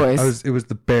Polly's voice. It was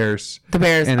the Bears. The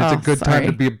Bears. And it's a good time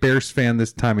to be a Bears fan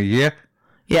this time of year.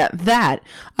 Yeah, that.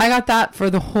 I got that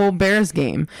for the whole Bears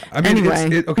game. I mean,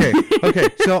 anyway. Okay.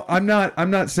 So I'm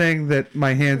not saying that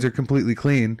my hands are completely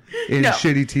clean in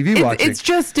shitty TV watching. It's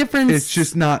just different. It's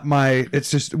just not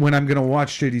it's just when I'm going to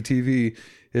watch shitty TV,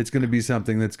 it's going to be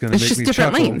something that's going to make me chuckle. It's just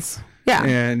different lanes. Yeah.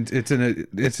 And it's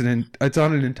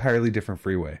on an entirely different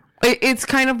freeway. It's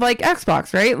kind of like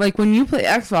Xbox, right? Like when you play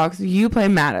Xbox, you play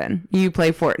Madden, you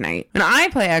play Fortnite. And I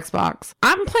play Xbox,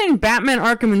 I'm playing Batman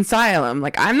Arkham Asylum.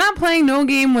 Like, I'm not playing no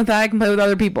game that I can play with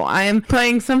other people. I am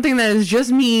playing something that is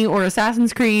just me, or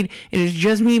Assassin's Creed. It is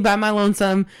just me by my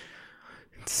lonesome.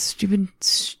 Stupid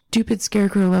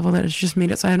Scarecrow level that has just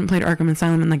made it so I haven't played Arkham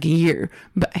Asylum in like a year.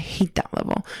 But I hate that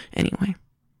level. Anyway.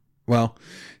 Well,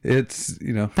 it's,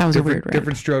 that was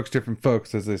different strokes, different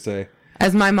folks, as they say.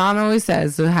 As my mom always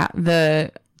says,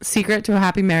 the secret to a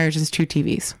happy marriage is 2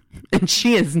 TVs. And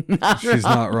she is not She's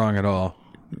wrong. not wrong at all.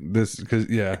 She's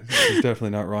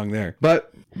definitely not wrong there.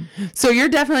 But so you're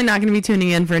definitely not going to be tuning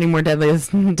in for any more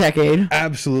Deadliest Decade.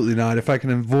 Absolutely not. If I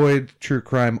can avoid true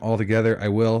crime altogether, I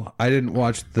will. I didn't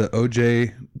watch the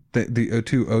OJ, the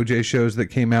 2 OJ shows that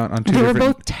came out on They were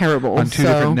both terrible. on two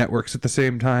different networks at the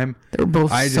same time. They were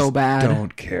both I so just bad.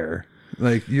 don't care.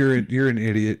 Like, you're an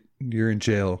idiot. You're in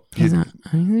jail. He's not.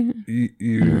 You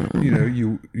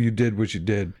did what you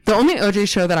did. The only OJ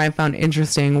show that I found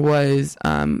interesting was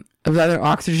of the other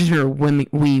Oxygen or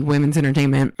Women's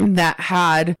Entertainment that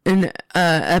had an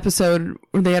episode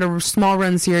where they had a small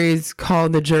run series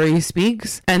called The Jury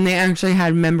Speaks, and they actually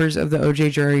had members of the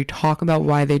OJ jury talk about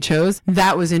why they chose.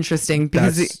 That was interesting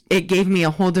because it gave me a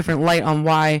whole different light on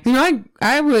why.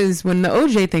 I was, when the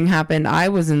OJ thing happened, I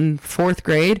was in 4th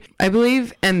grade, I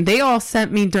believe, and they all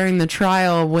sent me during the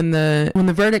trial when the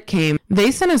verdict came. They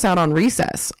sent us out on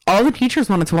recess. All the teachers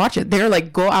wanted to watch it. They were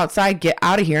like, go outside, get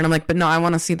out of here. And I'm like, but no, I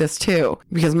want to see this too,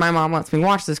 because my mom lets me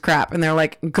watch this crap. And they're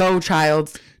like, go,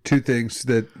 child. 2 things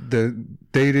that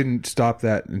they didn't stop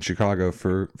that in Chicago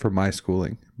for my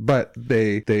schooling, but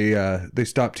they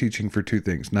stopped teaching for 2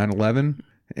 things: 9/11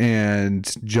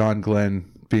 and John Glenn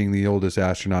being the oldest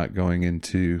astronaut going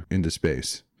into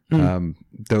space.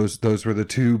 Those were the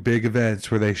 2 big events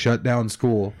where they shut down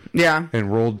school. Yeah.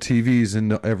 And rolled TVs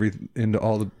into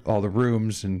all the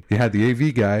rooms, and you had the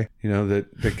AV guy,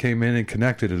 that came in and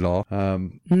connected it all.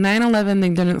 9/11, they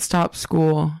didn't stop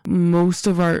school.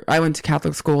 I went to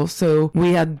Catholic school, so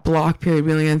we had block period.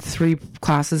 We only had 3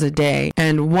 classes a day,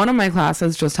 and one of my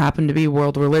classes just happened to be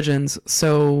world religions.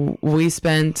 So we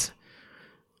spent.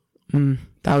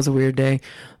 That was a weird day.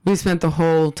 We spent the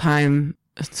whole time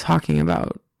talking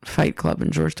about Fight Club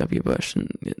and George W. Bush.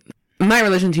 And my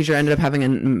religion teacher ended up having a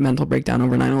mental breakdown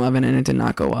over 9/11, and it did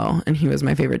not go well. And he was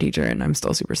my favorite teacher, and I'm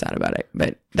still super sad about it.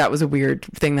 But that was a weird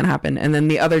thing that happened. And then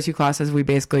the other 2 classes, we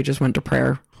basically just went to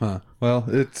prayer. Huh. Well,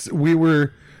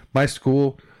 my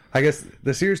school, I guess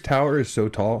the Sears Tower is so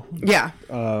tall. Yeah.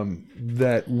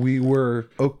 That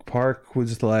Oak Park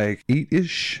was like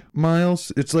 8-ish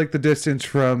miles. It's like the distance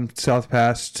from South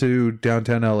Pass to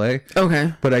downtown LA.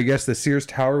 Okay. But I guess the Sears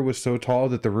Tower was so tall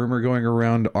that the rumor going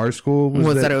around our school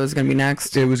was that it was going to be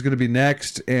next. It was going to be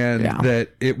next, and that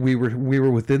we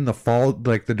were within the fall,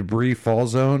 like the debris fall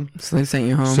zone. So they sent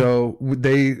you home. So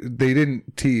they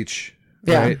didn't teach.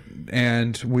 Yeah. Right?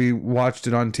 And we watched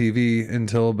it on TV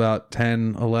until about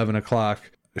 10, 11 o'clock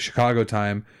Chicago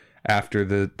time after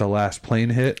the last plane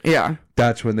hit. Yeah.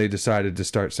 That's when they decided to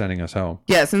start sending us home.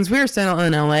 Yeah, since we were still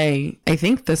in LA, I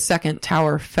think the second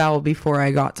tower fell before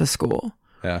I got to school.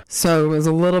 Yeah. So it was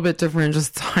a little bit different,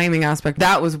 just timing aspect.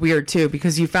 That was weird too,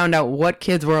 because you found out what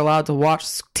kids were allowed to watch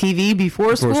TV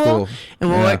before school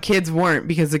and what kids weren't,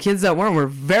 because the kids that weren't were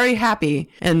very happy.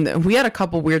 And we had a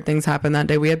couple weird things happen that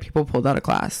day. We had people pulled out of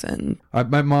class, and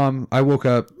my mom, I woke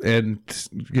up and,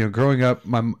 growing up,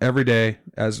 every day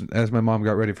as my mom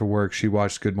got ready for work, she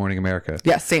watched Good Morning America.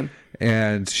 Yeah, same.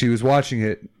 And she was watching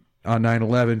it on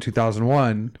 9/11,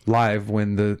 2001, live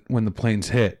when the planes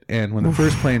hit. And when the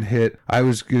first plane hit, I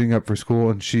was getting up for school,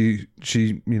 and she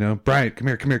Brian, come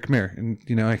here. And,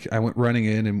 I went running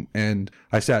in and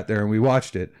I sat there and we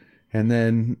watched it. And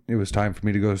then it was time for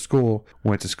me to go to school.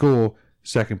 Went to school,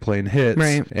 second plane hits.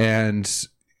 Right. And,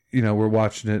 we're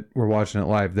watching it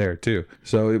live there too.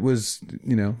 So it was,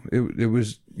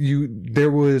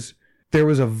 there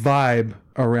was a vibe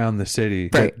around the city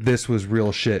that this was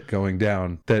real shit going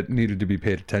down that needed to be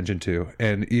paid attention to.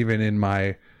 And even in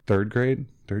my third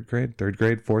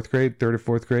or fourth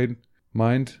grade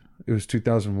mind, it was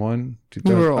 2001.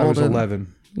 You were I was older.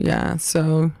 11. Yeah,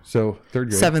 so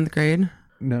third grade. 7th grade.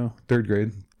 No, third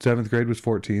grade. 7th grade was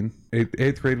 14.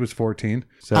 8th grade was 14.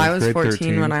 I was grade, 14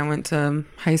 13. when I went to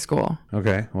high school.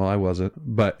 Okay, well, I wasn't.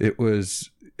 But it's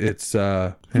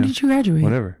When did you graduate?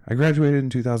 Whatever. I graduated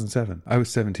in 2007. I was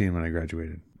 17 when I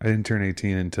graduated. I didn't turn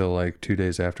 18 until like 2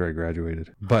 days after I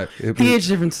graduated. But the age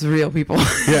difference is real, people.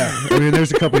 Yeah, I mean,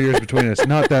 there's a couple years between us. It's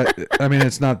not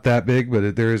that big,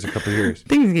 but there is a couple years.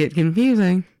 Things get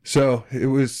confusing. So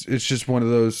it's just one of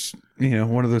those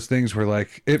one of those things where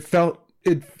like it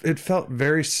felt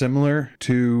very similar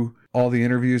to all the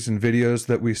interviews and videos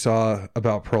that we saw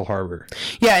about Pearl Harbor.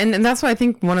 Yeah, and that's why I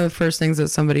think one of the first things that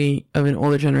somebody of an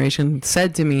older generation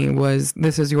said to me was,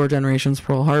 "This is your generation's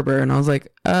Pearl Harbor," and I was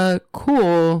like,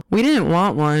 cool. We didn't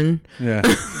want one. Yeah,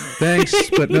 thanks,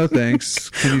 but no thanks.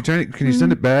 Can you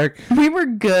send it back? We were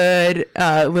good,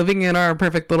 living in our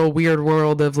perfect little weird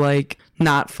world of like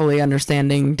not fully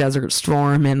understanding Desert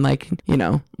Storm and like,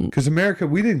 because America,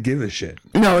 we didn't give a shit.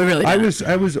 No, we really didn't.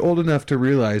 I was old enough to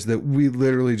realize that we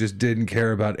literally just didn't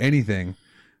care about anything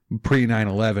pre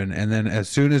 9/11, and then as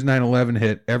soon as 9/11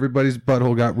 hit, everybody's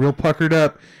butthole got real puckered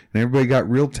up and everybody got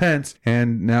real tense,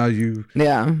 and now you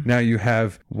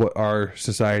have what our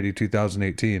society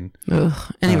 2018.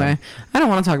 Ugh. Anyway, I don't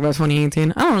want to talk about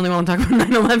 2018. I don't really want to talk about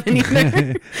 9/11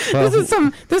 either.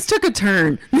 Well, this took a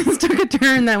turn. This took a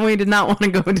turn that we did not want to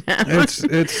go down. It's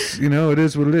it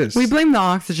is what it is. We blame the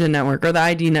Oxygen Network or the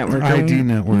ID Network. ID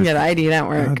Network. Yeah, the ID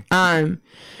Network.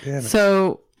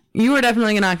 So you are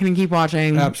definitely not going to keep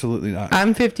watching. Absolutely not.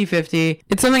 I'm 50-50.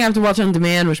 It's something I have to watch on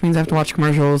demand, which means I have to watch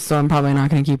commercials, so I'm probably not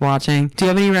going to keep watching. Do you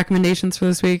have any recommendations for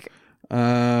this week?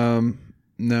 No.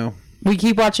 We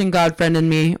keep watching God, Friend, and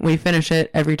Me. We finish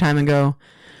it every time and go,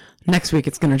 next week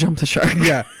it's going to jump the shark.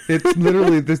 Yeah, it's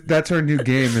literally that's our new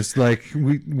game. It's like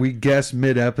we guess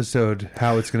mid-episode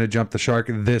how it's going to jump the shark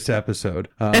this episode.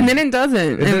 And then it doesn't.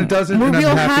 And then it doesn't. We're and real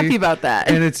I'm happy about that.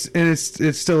 And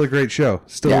it's still a great show.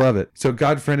 Still love it. So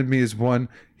God, Friend, and Me is one.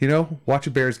 Watch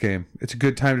a Bears game. It's a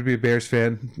good time to be a Bears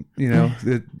fan.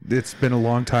 It's been a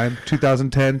long time,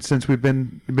 2010, since we've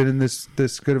been in this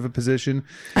good of a position.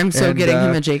 I'm so getting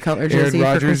him a Jay Cutler jersey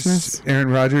for Christmas.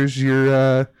 Aaron Rodgers, you're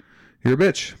a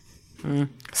bitch.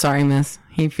 Sorry, miss.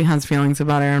 He has feelings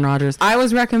about Aaron Rodgers. I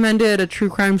was recommended a true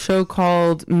crime show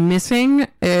called Missing.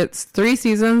 It's 3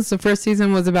 seasons. The first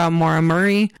season was about Maura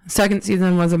Murray. The second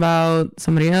season was about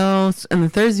somebody else. And the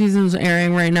third season is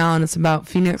airing right now, and it's about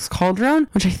Phoenix Caldron,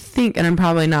 which I think, and I'm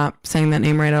probably not saying that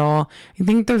name right at all, I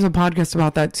think there's a podcast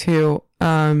about that too.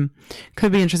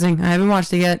 Could be interesting. I haven't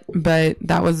watched it yet, but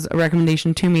that was a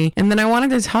recommendation to me. And then I wanted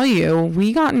to tell you,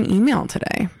 we got an email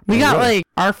today. We got like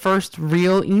our first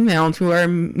real email to our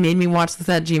Made Me Watch This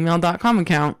at gmail.com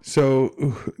account. So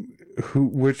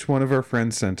which one of our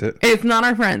friends sent it? It's not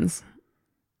our friends.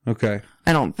 Okay.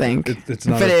 I don't think. It's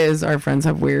not. If it is, our friends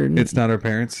have weird. It's not our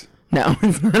parents? No,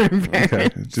 it's not our parents. Okay,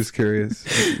 just curious.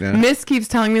 Yeah. Miss keeps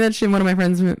telling me that one of my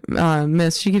friends,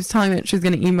 Miss, she keeps telling me that she's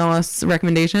going to email us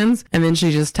recommendations, and then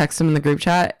she just texts them in the group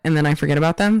chat, and then I forget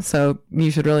about them. So you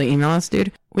should really email us,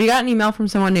 dude. We got an email from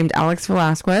someone named Alex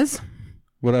Velasquez.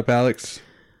 What up, Alex?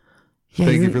 Yeah,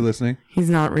 Thank you for listening. He's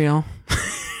not real.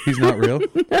 He's not real?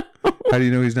 No. How do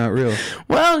you know he's not real?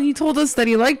 Well, he told us that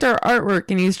he liked our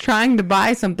artwork, and he's trying to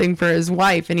buy something for his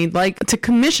wife, and he'd like to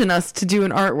commission us to do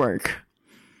an artwork.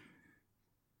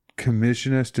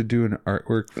 Commission us to do an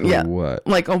artwork for what?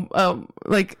 Like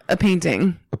a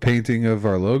painting. A painting of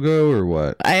our logo or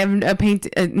what? I have a paint.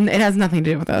 It has nothing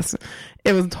to do with us.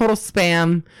 It was total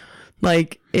spam.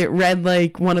 Like, it read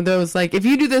like one of those, like, if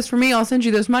you do this for me, I'll send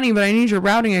you this money, but I need your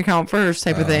routing account first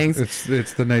type of things.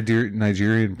 It's the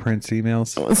Nigerian Prince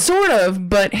emails? Sort of,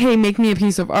 but hey, make me a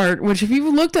piece of art, which if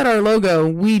you've looked at our logo,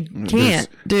 we can't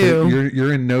do.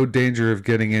 You're in no danger of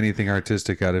getting anything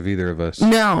artistic out of either of us.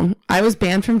 No, I was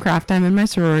banned from craft time in my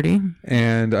sorority.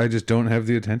 And I just don't have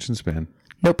the attention span.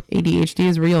 Nope, ADHD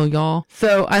is real, y'all.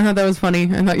 So I thought that was funny.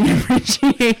 I thought you'd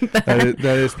appreciate that.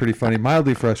 That is pretty funny.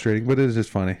 Mildly frustrating, but it is just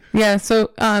funny. Yeah,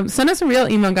 so send us a real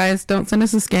email, guys. Don't send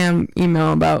us a scam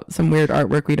email about some weird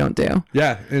artwork we don't do.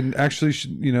 Yeah, and actually,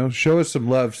 show us some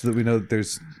love so that we know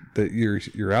that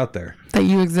you're out there. That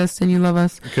you exist and you love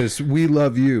us. Because we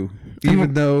love you.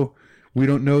 Even though we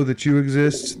don't know that you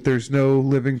exist, there's no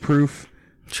living proof.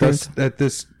 Just at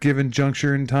this given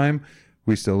juncture in time,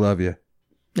 we still love you.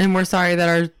 And we're sorry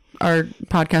that our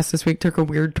podcast this week took a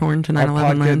weird turn to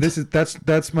 9/11 land.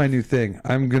 That's my new thing.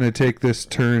 I'm gonna take this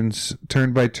turn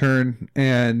by turn,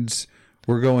 and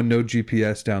we're going no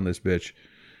GPS down this bitch.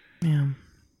 Yeah.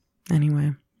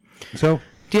 Anyway. So,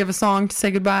 do you have a song to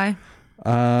say goodbye?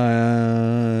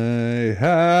 I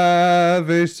have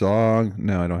a song.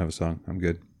 No, I don't have a song. I'm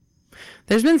good.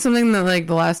 There's been something that, like,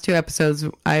 the last 2 episodes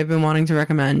I've been wanting to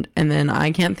recommend, and then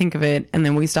I can't think of it, and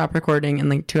then we stop recording, and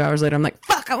like 2 hours later, I'm like,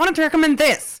 fuck, I wanted to recommend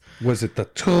this. Was it the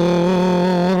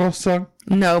Total song?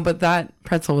 No, but that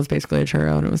pretzel was basically a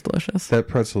churro, and it was delicious. That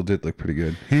pretzel did look pretty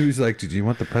good. He was like, did you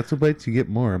want the pretzel bites? You get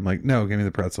more. I'm like, no, give me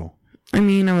the pretzel. I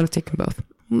mean, I would have taken both.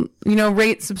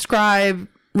 Rate, subscribe,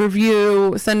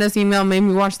 review, send us email, maybe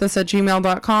watch this at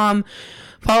gmail.com.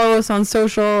 Follow us on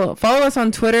social. Follow us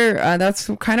on Twitter. That's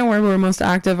kind of where we're most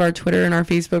active, our Twitter and our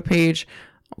Facebook page.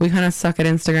 We kind of suck at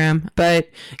Instagram. But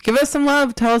give us some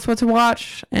love. Tell us what to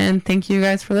watch. And thank you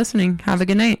guys for listening. Have a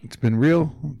good night. It's been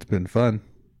real. It's been fun.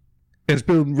 It's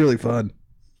been really fun.